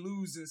 3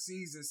 losing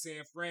seasons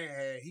San Fran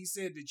had, he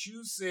said that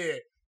you said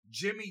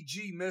Jimmy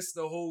G missed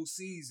the whole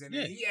season,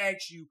 and he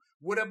asked you,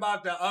 what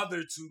about the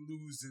other 2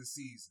 losing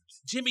seasons?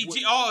 Jimmy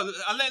G.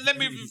 Let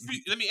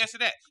me answer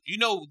that. You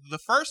know, the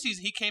first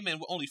season he came in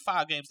with only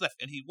 5 games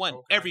left, and he won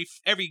every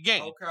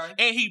game. Okay.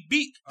 And he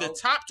beat the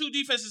top 2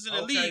 defenses in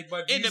the league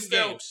in them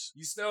games.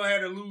 You still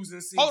had a losing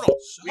season. Hold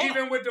on.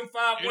 Even with them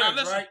 5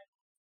 wins, right?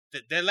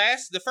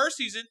 The first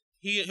season,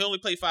 he only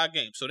played 5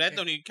 games, so that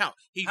don't even count.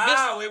 He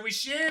missed. It was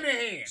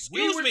Shanahan.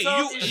 Excuse me.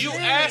 You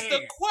asked the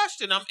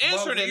question. I'm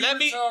answering it. Let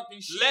me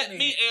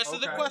answer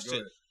the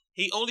question.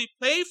 He only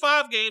played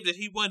 5 games, and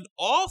he won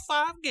all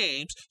 5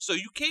 games. So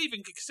you can't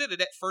even consider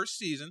that first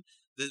season.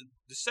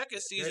 The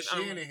second season, that's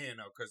Shanahan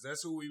though, because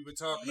that's who we were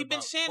talking about. He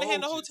been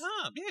Shanahan the whole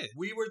time. Yeah,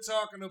 we were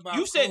talking about.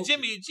 You said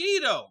Jimmy G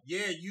though.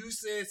 Yeah, you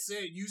said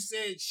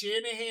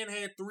Shanahan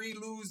had 3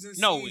 losing seasons.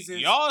 No,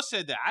 y'all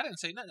said that. I didn't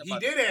say nothing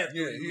about that. He did have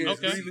 3.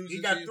 Okay,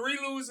 he got 3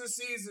 losing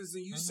seasons,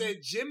 and you said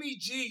Jimmy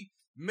G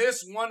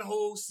missed 1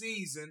 whole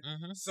season.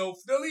 So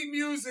Philly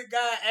Music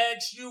Guy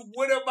asked you,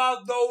 what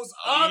about those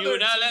other? You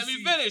not let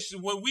me finish.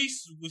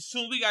 As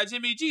soon as we got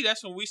Jimmy G,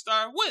 that's when we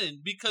started winning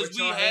because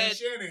we had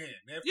Shanahan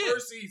that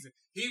first season.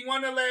 He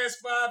won the last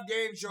 5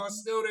 games. Y'all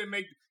still didn't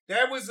make.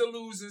 That was a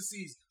losing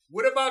season.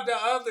 What about the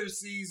other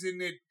season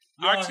that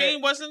our team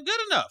wasn't good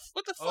enough?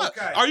 What the fuck?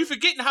 Okay. Are you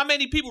forgetting how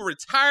many people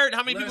retired?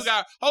 How many people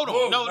got? Hold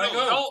on, no.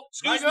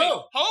 Excuse me.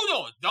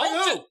 Hold on,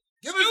 don't.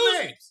 Give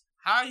us names.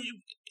 How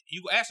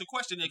you ask a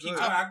question and keep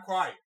talking? I'm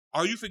quiet.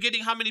 Are you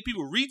forgetting how many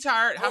people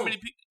retired? How many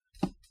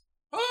people?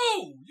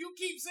 Who? You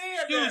keep saying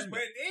Excuse that, me.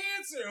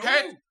 but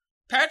answer. Who?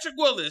 Patrick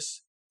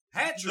Willis.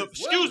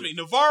 Excuse me,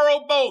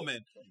 Navarro Bowman.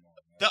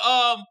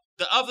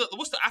 The other,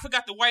 I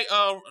forgot the white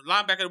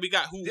linebacker that we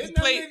got who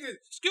played.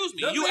 Excuse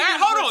me. You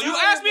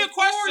asked me a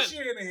question.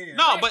 Shanahan,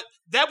 no, but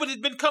that would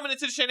have been coming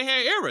into the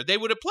Shanahan era. They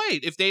would have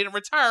played if they didn't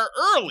retire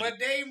early. But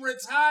they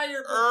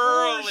retired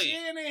before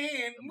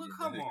Shanahan. Well,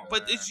 come on.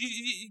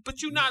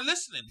 But you're not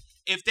listening.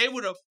 If they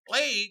would have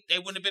played, they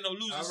wouldn't have been no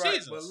losing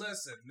seasons. But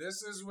listen,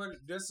 this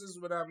is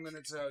what I'm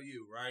gonna tell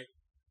you, right?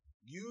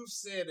 You've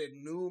said it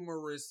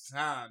numerous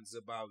times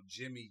about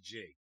Jimmy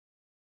G.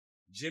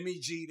 Jimmy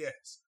G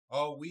this.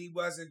 Oh, we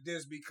wasn't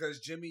this because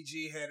Jimmy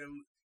G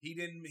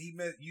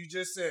missed, you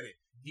just said it.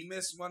 He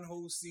missed 1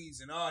 whole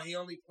season. Oh, he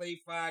only played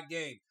 5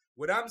 games.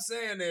 What I'm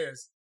saying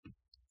is,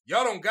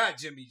 y'all don't got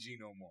Jimmy G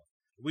no more.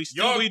 We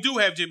do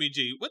have Jimmy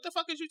G. What the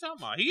fuck is you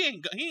talking about? He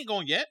ain't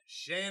going yet.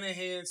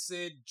 Shanahan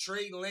said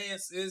Trey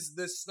Lance is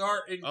the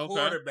starting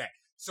quarterback.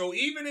 So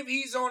even if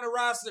he's on the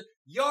roster,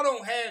 y'all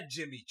don't have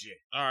Jimmy G.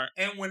 All right.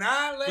 And when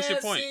I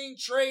last seen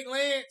Trey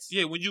Lance,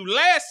 when you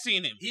last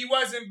seen him, he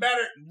wasn't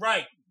better.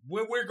 Right.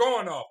 We're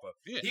going off of.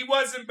 Yeah. He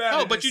wasn't better.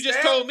 Oh, but you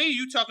just told me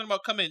you talking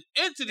about coming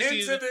into the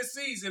season. Into the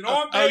season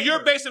on paper. Oh,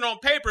 you're basing on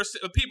paper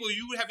people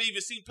you haven't even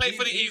seen play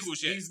for the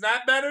Eagles yet. He's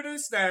not better than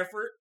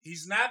Stafford.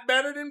 He's not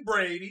better than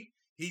Brady.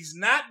 He's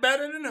not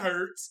better than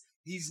Hurts.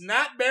 He's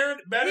not better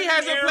he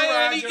hasn't played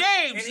any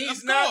games. And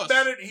he's not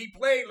better. He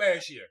played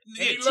last year. And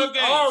he looked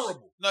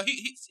horrible. No,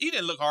 he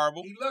didn't look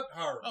horrible. He looked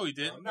horrible. Oh, he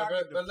did.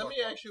 But let me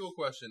ask you a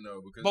question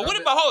though, because what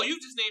about you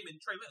just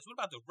naming Trey Lance? What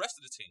about the rest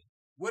of the team?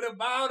 What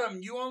about him?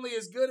 You only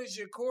as good as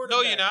your quarterback.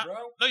 No, you're not. Bro.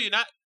 No, you're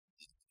not.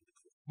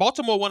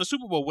 Baltimore won a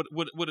Super Bowl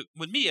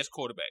with me as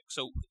quarterback,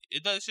 so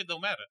shit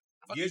don't matter.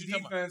 Your is you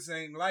talking about? defense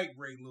ain't like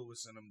Ray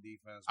Lewis and them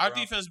defense. Our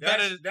bro. defense That's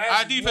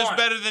one.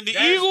 better than the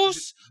That's-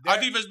 Eagles. Our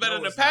that- defense better no,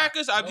 than the it's not.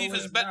 Packers. Our No,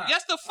 defense it's better. not.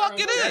 Yes, the fuck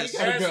it is.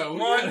 Gotta That's go.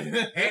 one.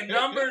 And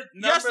number.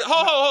 Yes,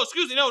 ho.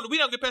 Excuse me. No, we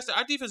don't get past that.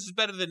 Our defense is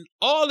better than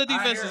all the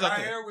defenses out I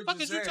there. hear what What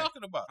you're is you saying.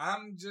 talking about?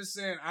 I'm just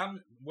saying.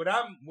 What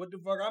the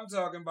fuck I'm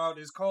talking about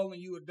is calling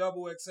you a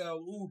double XL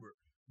Uber.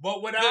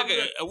 But what I'm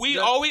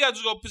All we got to do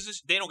is go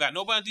position. They don't got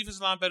nobody on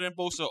defensive line better than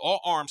Bosa or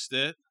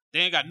Armstead. They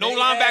ain't got no They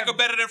linebacker have-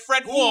 better than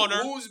Fred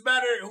Warner. Who's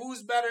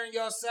better in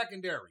your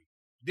secondary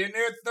than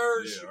their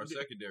third? Yeah, our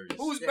secondary. Is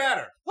Who's stacked.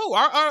 better? Who?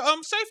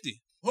 Our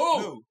safety.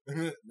 Who?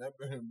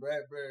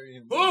 Bradbury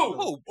and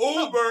Who?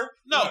 Uber.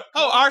 No. Look,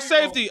 Oh, our people-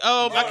 safety.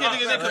 I can't think of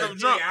his name because I'm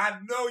drunk. I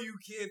know you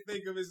can't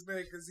think of his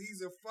name because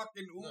he's a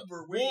fucking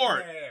Uber.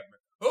 Ward.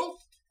 Who?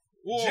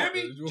 Ward.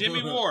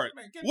 Jimmy Ward.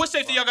 Man, get What the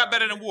safety fuck y'all got out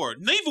better of than here. Ward?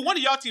 Neither one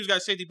of y'all teams got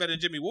a safety better than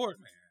Jimmy Ward.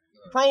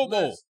 Pro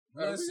Bowl.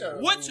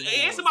 Listen,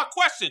 Answer my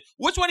question.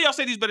 Which one of y'all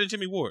safety is better than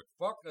Jimmy Ward?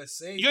 Fuck a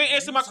safety. You ain't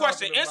answer my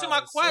question. talking Answer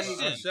about my a question.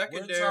 safety.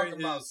 Secondary We're talking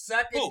about is-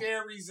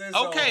 secondaries as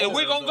Okay, a whole.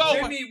 we're gonna go.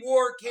 Jimmy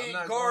Ward I'm can't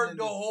not guard going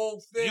the into-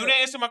 whole field. You didn't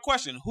answer my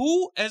question.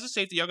 Who, as a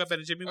safety, y'all got better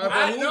than Jimmy Ward?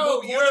 I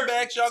know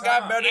quarterbacks y'all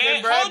got better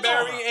And than hold on.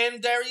 Bradbury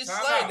and Darius Time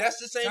Slay. out. That's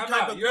the same Time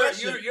type out. of You're-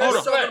 question. you're Hold We're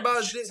on. talking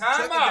about Time out.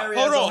 secondary.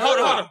 Hold as a on, whole. hold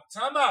on.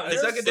 Time out. The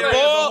You're secondary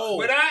saying- as a whole.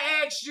 What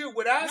I asked you,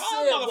 what I Y'all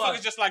said motherfuckers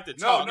was, just like to No,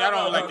 talk. no, Y'all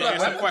don't no, like no, to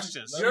no. answer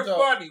questions. Let you're me talk.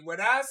 funny.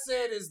 What I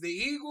said is the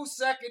Eagles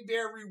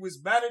secondary was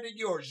better than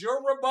yours.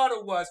 Your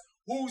rebuttal was,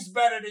 who's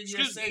better than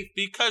your Excuse me, safety?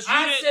 because you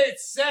I didn't. said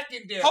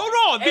secondary. Hold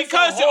on, As a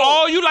because whole.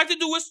 all you like to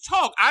do is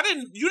talk.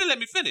 You didn't let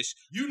me finish.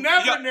 You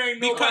never Yeah, named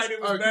because- nobody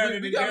that was better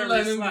than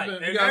Darius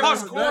Slay. And that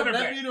was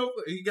cornerback.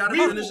 He got to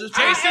We- finish his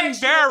I Jason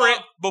asked you Barrett,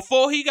 about-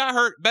 before he got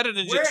hurt, better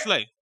than Jim Where-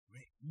 Slay.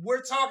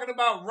 We're talking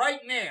about right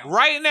now.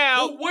 Right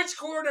now, Which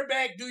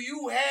quarterback do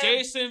you have?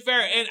 Jason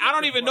Barrett, and I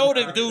don't even know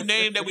the dude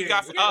name that we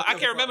got. From, I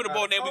can't remember the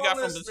boy name we got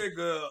from. this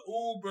nigga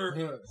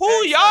Uber.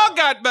 Who XL. y'all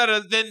got better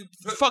than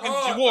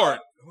fucking Ward?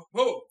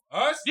 Who?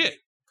 Us? Yeah.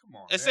 Come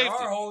on, And man. safety.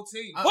 Our whole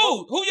team.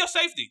 Who your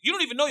safety? You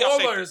don't even know your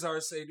Fuller safety. is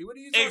our safety. What are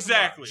you talking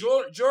Exactly.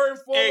 about? Jordan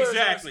Fuller is our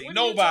Exactly. what are you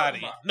Nobody.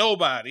 talking about?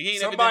 Nobody. He ain't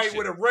Somebody never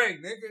with done a ring,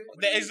 nigga. What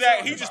are shit. you Exactly.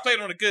 talking He just about? played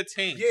on a good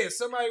team. Yeah,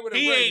 somebody with a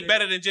He ring. ain't nigga.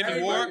 better than Jimmy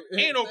Hey, Ward.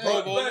 He ain't no Pro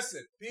Look, Bowl.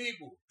 listen,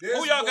 people.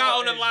 Who y'all got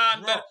on the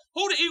line better?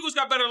 Who the Eagles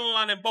got better on the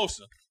line than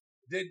Bosa?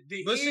 The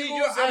But see, Eagles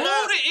you're- are Who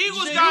not- the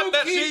Eagles You got keep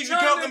better? See, you're trying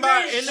talking to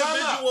about name-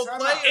 individual time out.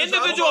 players.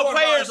 Individual I'm talking about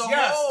players. as a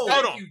Yes, whole. thank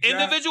Hold on. you, Jack.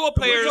 Individual We're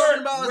players.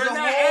 talking about as We're a not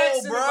whole,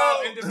 asking bro.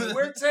 about individual.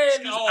 We're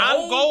saying a I'm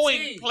whole going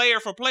team. player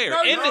for player.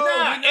 No, you're not. We're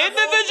not going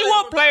Individual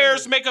player for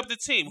players player. make up the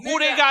team. Who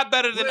they Nigga, got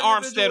better than what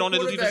Armstead on the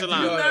individual defensive quarterback You do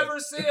line? y'all never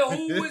said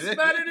who was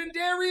better than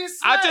Darius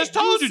Slay. I just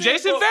told you, said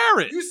Jason be-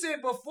 Barrett. You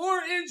said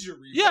before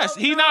injury. Yes,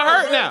 bro. he not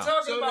hurt we're now.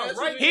 talking So about that's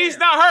right what- He's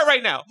now. not hurt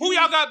right now. Who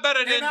y'all got better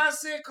And than? I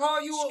said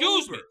call you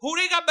Excuse Uber. me. Who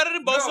they got better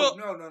than Bosa?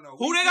 No.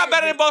 Who We they got can't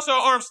better than get- Bosa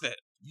or Armstead?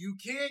 You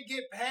can't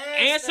get past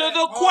Answer that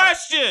the part.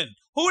 question.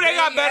 Who they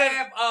got better?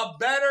 have a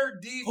better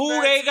defense.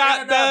 Who they got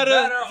and a better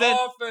than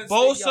offense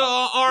Bosa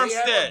y'all. or They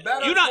have a Armstead?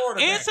 better You not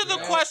quarterback, answer the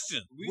man.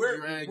 question.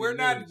 We're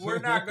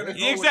not gonna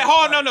go Exactly.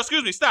 Hold on, with no,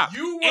 excuse me. Stop.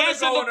 You want Answer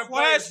to go the in the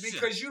players question.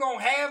 because you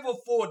don't have a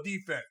full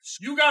defense.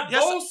 You got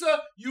Yes, Bosa,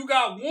 you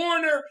got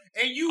Warner,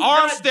 and you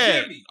Armstead.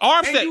 got Jimmy.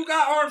 Armstead. And you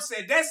got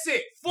Armstead. That's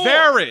it. Four.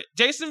 Barrett.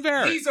 Jason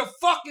Barrett. He's a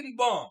fucking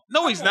bum.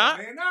 No, Come he's on, not.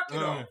 Man, knock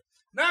it off.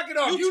 Knock it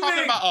off. You talking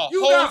named- about a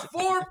you whole- got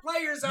four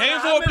players. Name how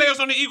four many- players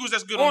on the Eagles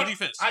that's good on the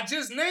defense. I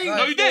just named No,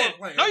 the you four didn't.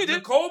 players. No, you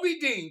didn't. Kobe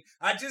Dean.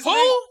 I just Who?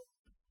 named.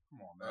 Come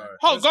on, man.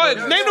 Hold, go ahead.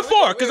 go. Name the Let's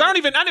four, go. because I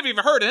never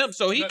even heard of him,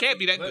 so he can't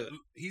be that good.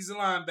 He's a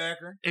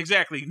linebacker.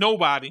 Exactly.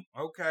 Nobody.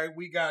 Okay,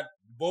 we got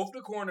both the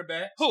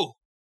cornerbacks. Who?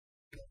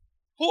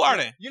 Who are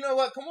they? You know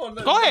what? Come on.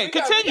 Go ahead,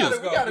 continue. We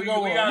gotta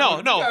go. We on.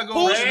 gotta- No. We gotta go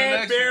Who's- on to the next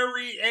one.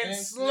 Bradbury and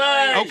And Slay.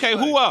 Slay. Okay,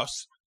 who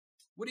else?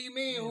 What do you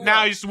mean? Who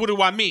Now, else? what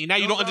do I mean? Now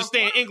you don't No,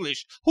 understand no.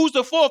 English. Who's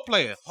the fourth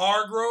player?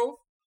 Hargrove.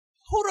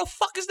 Who the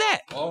fuck is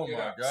that? Oh Look it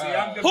my up. god. See,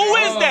 I'm Who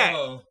is that?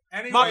 Oh.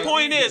 Anyway, My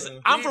point people, is,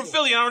 I'm from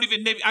people. Philly. I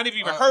never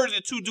even heard of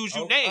the two dudes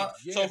you named.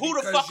 Yeah, So who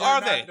the because fuck you're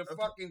are not they? The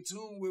fucking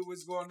tune with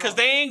what's going on. Because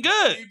they ain't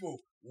good. People,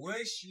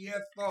 what's your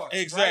thoughts?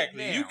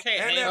 Exactly. Right now? You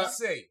can't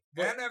NFC.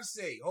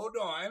 NFC. Hold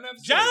on.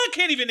 NFC. John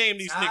can't even name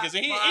these Top niggas,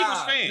 and he an five.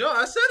 Eagles fan. Yo,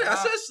 I said it. I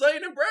said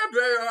Slade and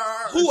Bradbury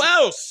are. Who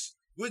else?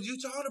 What you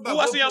talking about? Who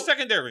else in your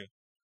secondary?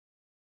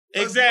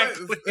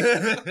 Exactly.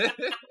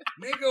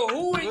 Nigga,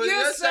 who in Well, your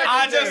yes,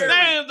 I just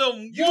secondary? named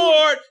them You-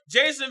 Ward,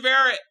 Jason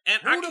Barrett,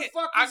 and Who the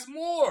fuck is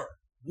more?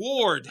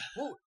 Ward.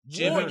 Who?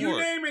 Jimmy Ward. You Ward.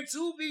 naming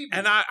two people.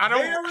 And I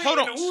don't Barry hold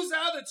and on. Who's the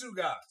other two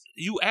guys?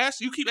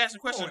 You keep asking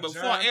questions, on, but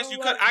before John, I answer, you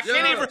nobody- cut.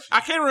 John.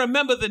 I can't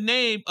remember the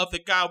name of the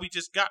guy we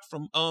just got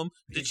from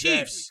the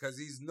Chiefs. Because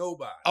he's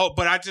nobody. Oh,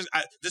 but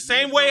the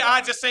same He's way I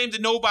nobody. just named the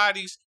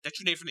nobodies that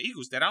you named from the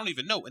Eagles that I don't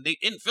even know, and they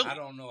in Philly I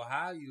don't know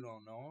how you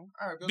don't know him.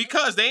 All right, go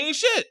because they ain't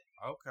shit.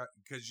 Okay,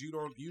 because you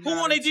don't. You Who not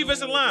on in their tune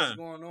defensive with what's line?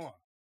 going on?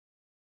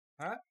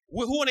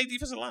 Who on their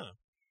defensive line?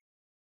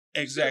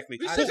 Exactly.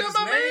 We I still just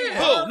got my named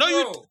man. Oh, no,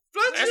 you- bro.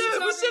 Fletcher. That's what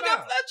We I'm still got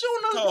talking Fletcher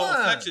on the Oh,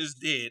 line. Fletcher's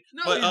dead.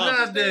 No, But he's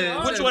not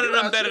dead. which one of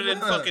them better than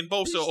fucking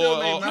Bosa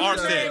or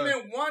Armstead? You're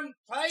naming one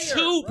player.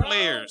 Two bro.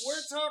 players.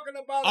 We're talking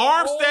about the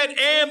Armstead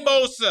whole and team.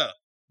 Bosa.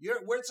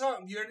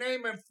 You're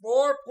naming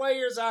 4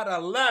 players out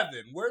of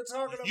 11. We're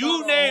talking about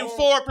You a named whole-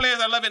 4 players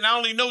I love it, and I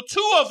only know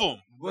 2 of them.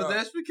 Well, Bro.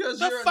 that's because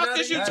The you're fuck not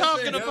is you even-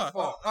 talking That's about?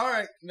 your fault. All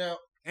right, now.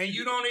 And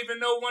you don't even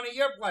know one of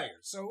your players.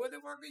 So what the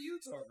fuck are you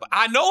talking about?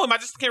 I know him. I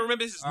just can't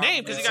remember his Oh,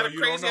 name because he man. got So a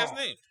you don't crazy ass know.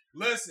 name.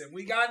 Listen,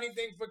 we got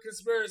anything for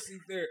conspiracy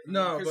theory?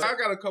 No, but I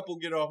Cons- got a couple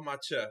get off my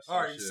chest.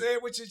 all right, and shit. say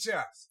it with your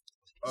chest.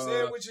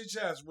 Say Uh, it with your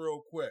chest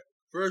real quick.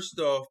 First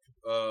off,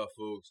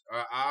 folks,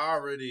 I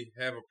already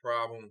have a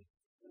problem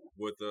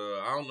with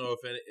I don't know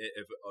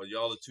if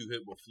y'all are too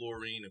hit with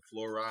fluorine and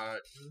fluoride.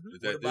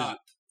 Is What about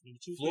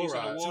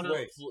fluoride? Water.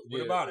 Two-way.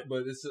 What about it?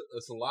 But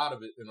it's a lot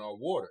of it in our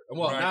water.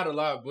 Well, Right. not a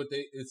lot, but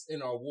it's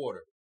in our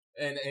water,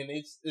 and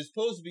it's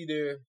supposed to be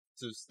there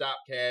to stop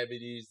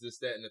cavities, this,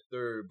 that, and the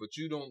third. But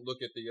you don't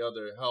look at the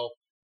other health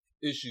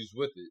issues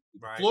with it.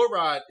 Right.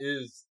 Fluoride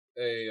is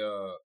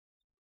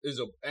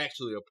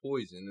actually a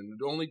poison, and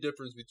the only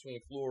difference between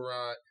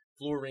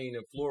fluorine,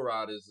 and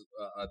fluoride is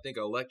I think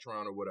an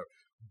electron or whatever.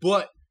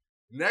 But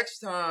next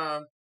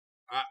time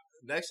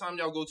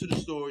y'all go to the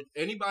store,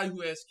 anybody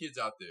who has kids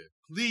out there,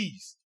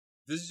 please,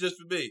 this is just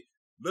for me.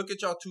 Look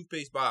at y'all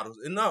toothpaste bottles,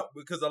 and no,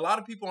 because a lot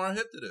of people aren't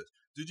hip to this.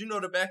 Did you know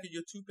the back of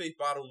your toothpaste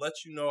bottle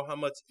lets you know how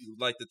much,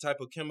 like the type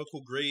of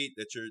chemical grade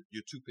that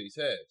your toothpaste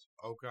has?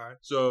 Okay.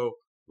 So,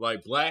 like,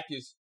 black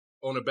is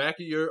on the back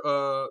of your,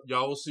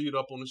 y'all will see it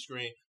up on the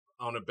screen.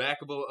 On the back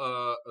of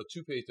a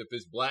toothpaste, if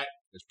it's black,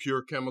 it's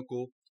pure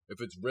chemical. If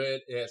it's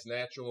red, it has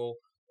natural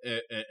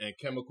and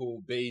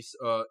chemical base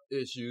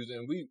issues.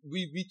 And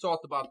we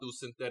talked about those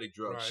synthetic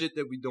drugs, Right. shit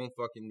that we don't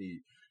fucking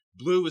need.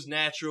 Blue is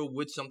natural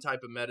with some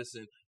type of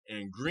medicine.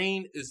 And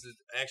green is the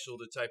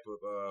type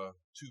of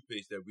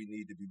toothpaste that we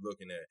need to be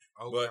looking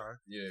at. Okay. But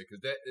yeah,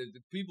 because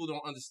people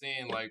don't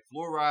understand, like,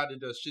 fluoride, it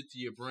does shit to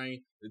your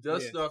brain. It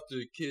does stuff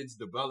to kids'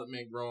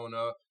 development growing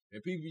up.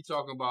 And people be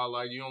talking about,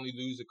 like, you only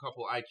lose a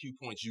couple IQ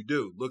points. You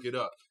do. Look it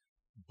up.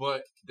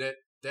 But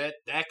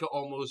that could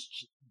almost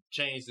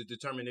change the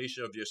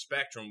determination of your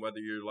spectrum, whether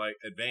you're, like,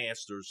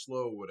 advanced or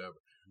slow or whatever.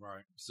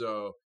 Right.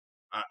 So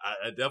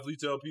I definitely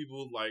tell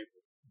people, like,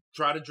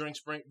 try to drink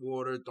spring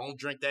water. Don't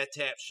drink that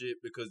tap shit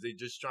because they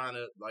just trying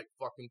to, like,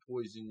 fucking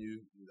poison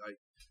you. Like,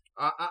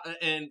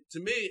 and to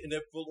me, and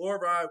if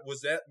fluoride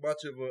was that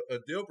much of a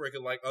deal breaker,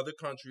 like other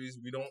countries,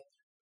 we don't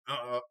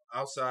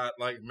outside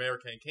like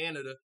America and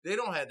Canada, they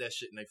don't have that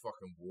shit in their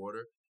fucking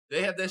water.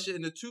 They have that shit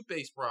in the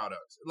toothpaste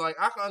products. Like,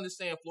 I can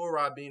understand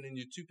fluoride being in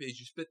your toothpaste,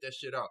 you spit that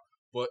shit out,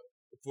 but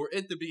for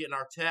it to be in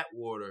our tap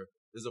water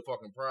is a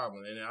fucking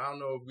problem. And I don't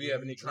know if we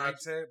have any drink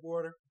tap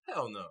water.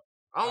 Hell no.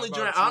 How I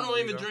about don't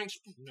you, even Vito? drink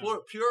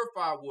No.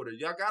 purified water.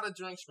 Y'all gotta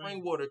drink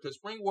spring water because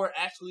spring water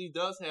actually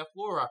does have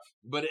fluoride,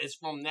 but it's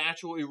from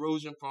natural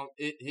erosion from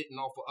it hitting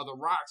off of other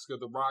rocks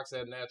because the rocks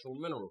have natural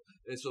minerals,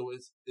 and so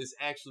it's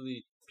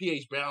actually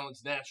pH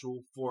balanced natural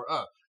for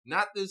us.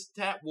 Not this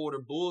tap water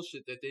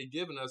bullshit that they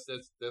giving us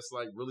that's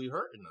like really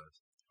hurting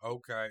us.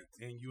 Okay.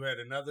 And you had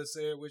another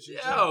say it with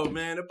your Yo,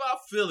 man, about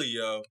Philly,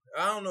 yo.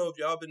 I don't know if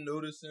y'all been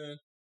noticing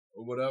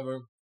or whatever.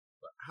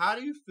 How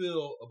do you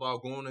feel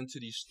about going into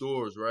these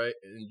stores, right?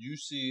 And you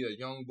see a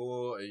young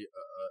boy,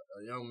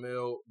 a young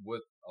male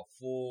with a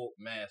full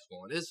mask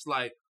on. It's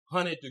like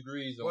 100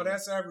 degrees on. Well,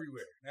 that's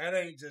everywhere. That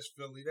ain't just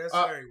Philly. That's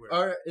Uh, everywhere.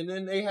 all right, and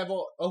then they have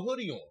a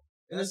hoodie on.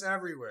 And That's it's,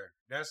 everywhere.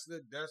 That's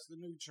the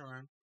new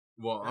trend.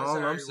 well, that's all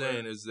I'm everywhere.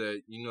 saying is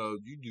that, you know,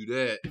 you do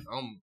that,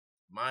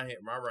 my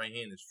right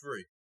hand is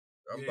free.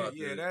 I'm about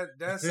to.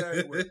 That's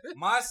everywhere.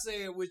 My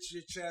say it with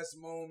your chest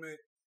moment.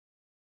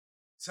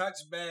 Touch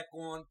back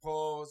on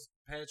Paul's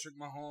Patrick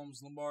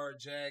Mahomes, Lamar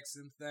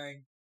Jackson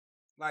thing.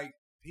 Like,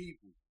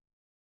 people,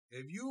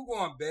 if you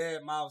gonna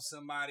badmouth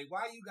somebody,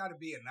 why you gotta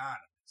be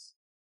anonymous?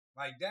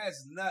 Like,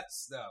 that's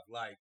nuts stuff.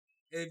 Like,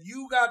 if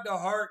you got the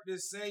heart to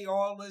say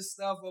all this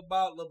stuff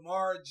about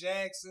Lamar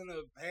Jackson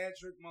or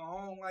Patrick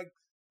Mahomes, like,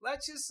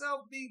 let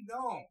yourself be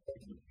known.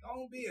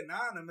 Don't be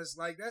anonymous.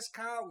 Like, that's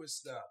coward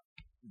stuff.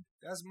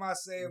 That's my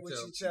say it with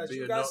your chest.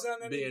 You got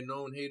something? Be a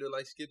known hater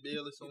like Skip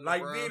Bayless on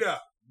Like the Browns. Vita.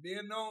 Be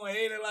a known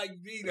hater like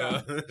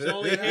Vita. It's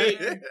only hate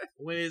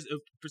when it's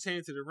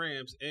pertaining to the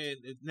Rams. And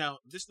now,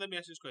 just let me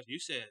ask you this question. You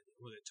said,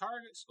 was it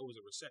targets or was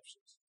it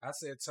receptions? I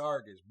said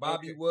targets.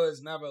 Bobby Okay.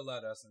 Woods never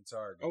let us in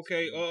targets.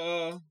 Okay,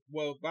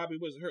 well, Bobby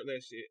wasn't hurt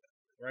last year,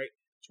 right?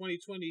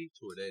 2020,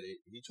 Tore that.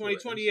 He 2020,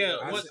 tore yeah,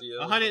 MCL.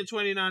 what,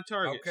 129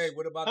 targets. Okay,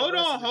 what about Hold the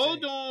rest on, of the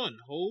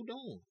hold team?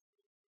 on.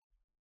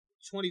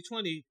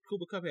 2020,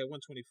 Cooper Cup had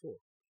 124.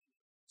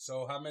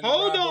 So how many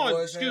Hold Bobby on,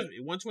 Woods excuse had? me,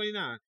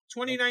 129.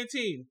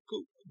 2019,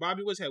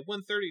 Bobby Woods had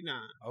 139.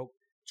 Oh.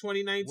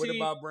 2019, What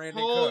about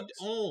Brandon hold Cooks?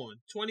 on.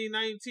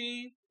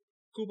 2019,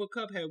 Cooper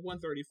Cup had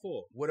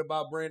 134. What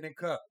about Brandon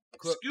Cook?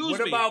 Excuse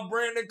what me. about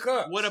Brandon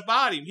Cook? What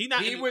about him?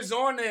 He was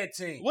on that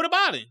team. What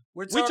about him?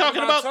 We're we talking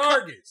talking about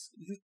targets.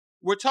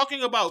 We're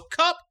talking about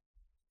Cup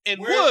and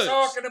We're Woods.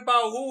 talking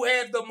about who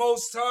had the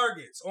most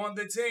targets on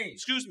the team.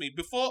 Excuse me.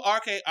 Before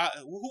RK,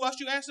 who else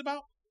you asked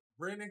about?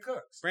 Brandon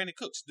Cooks. Brandon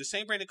Cooks, the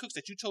same Brandon Cooks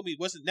that you told me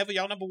wasn't never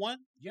y'all number one.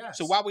 Yes.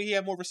 So why would he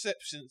have more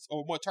receptions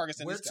or more targets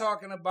than We're this guy?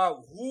 talking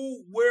about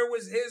where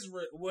was his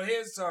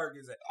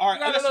targets at? All right, you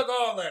gotta listen, look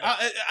all that up.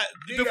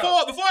 Vito.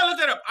 before I look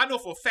that up, I know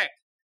for a fact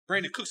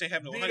Brandon Cooks ain't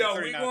have no Vito,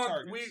 139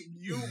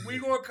 targets. we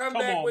gonna come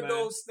Come back on, with man.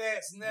 those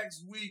stats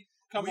next week.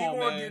 Come we on,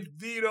 gonna man. get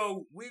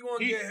Vito. We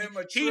gonna get him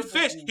a He triple.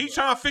 fished. Uber. He's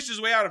trying to fish his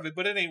way out of it,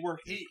 but it ain't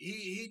working.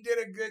 He did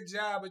a good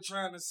job of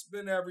trying to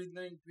spin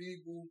everything,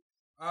 people.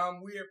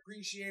 We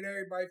appreciate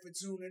everybody for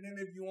tuning in.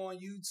 If you on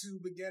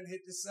YouTube, again,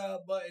 hit the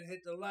sub button, hit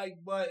the like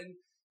button.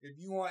 If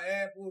you on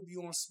Apple, if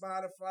you on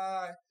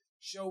Spotify,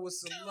 show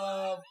us some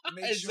love.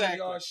 Make Exactly.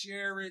 sure y'all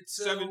share it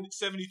too.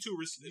 72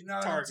 You know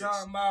what targets. I'm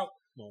talking about?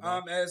 Come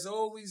on, man. As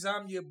always,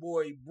 I'm your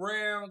boy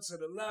Brown. To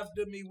the left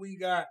of me, we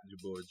got. Your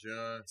boy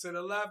John. To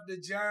the left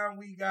of John,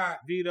 we got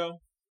Vito.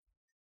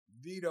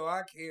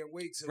 I can't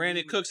wait till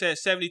Brandon Cooks had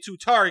 72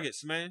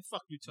 targets, man.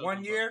 Fuck you talking 1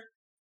 about. year.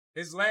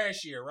 His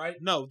last year, right?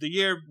 No, the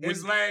year when,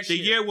 His last the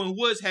year. year when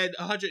Woods had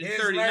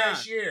 139. His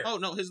last year. Oh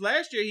no, his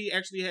last year he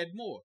actually had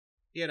more.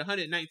 He had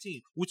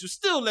 119, which was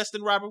still less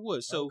than Robert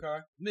Woods. So okay.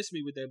 miss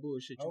me with that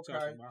bullshit you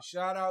talking about.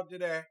 Shout out to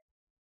that.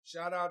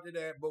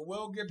 But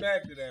we'll get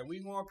back to that. We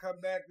gonna come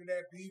back to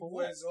that,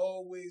 people. As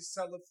always,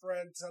 tell a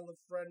friend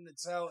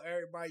to tell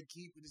everybody.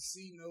 Keep it a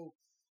C-note.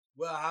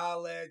 We'll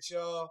holla at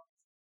y'all.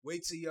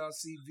 Wait till y'all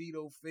see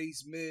Vito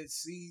face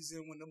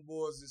mid-season when them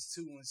boys is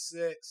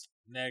 2-6.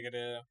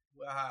 Negative.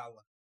 We'll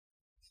holla.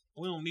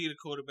 We don't need a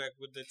quarterback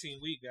with the team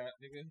we got,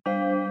 nigga.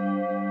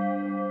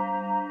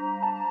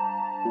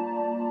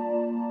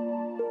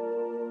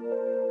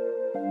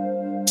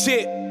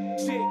 Shit.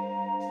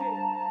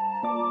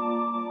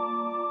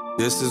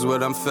 This is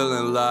what I'm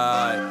feeling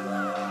like.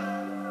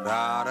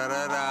 Da, da,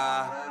 da,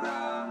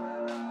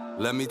 da.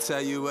 Let me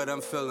tell you what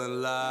I'm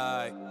feeling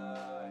like.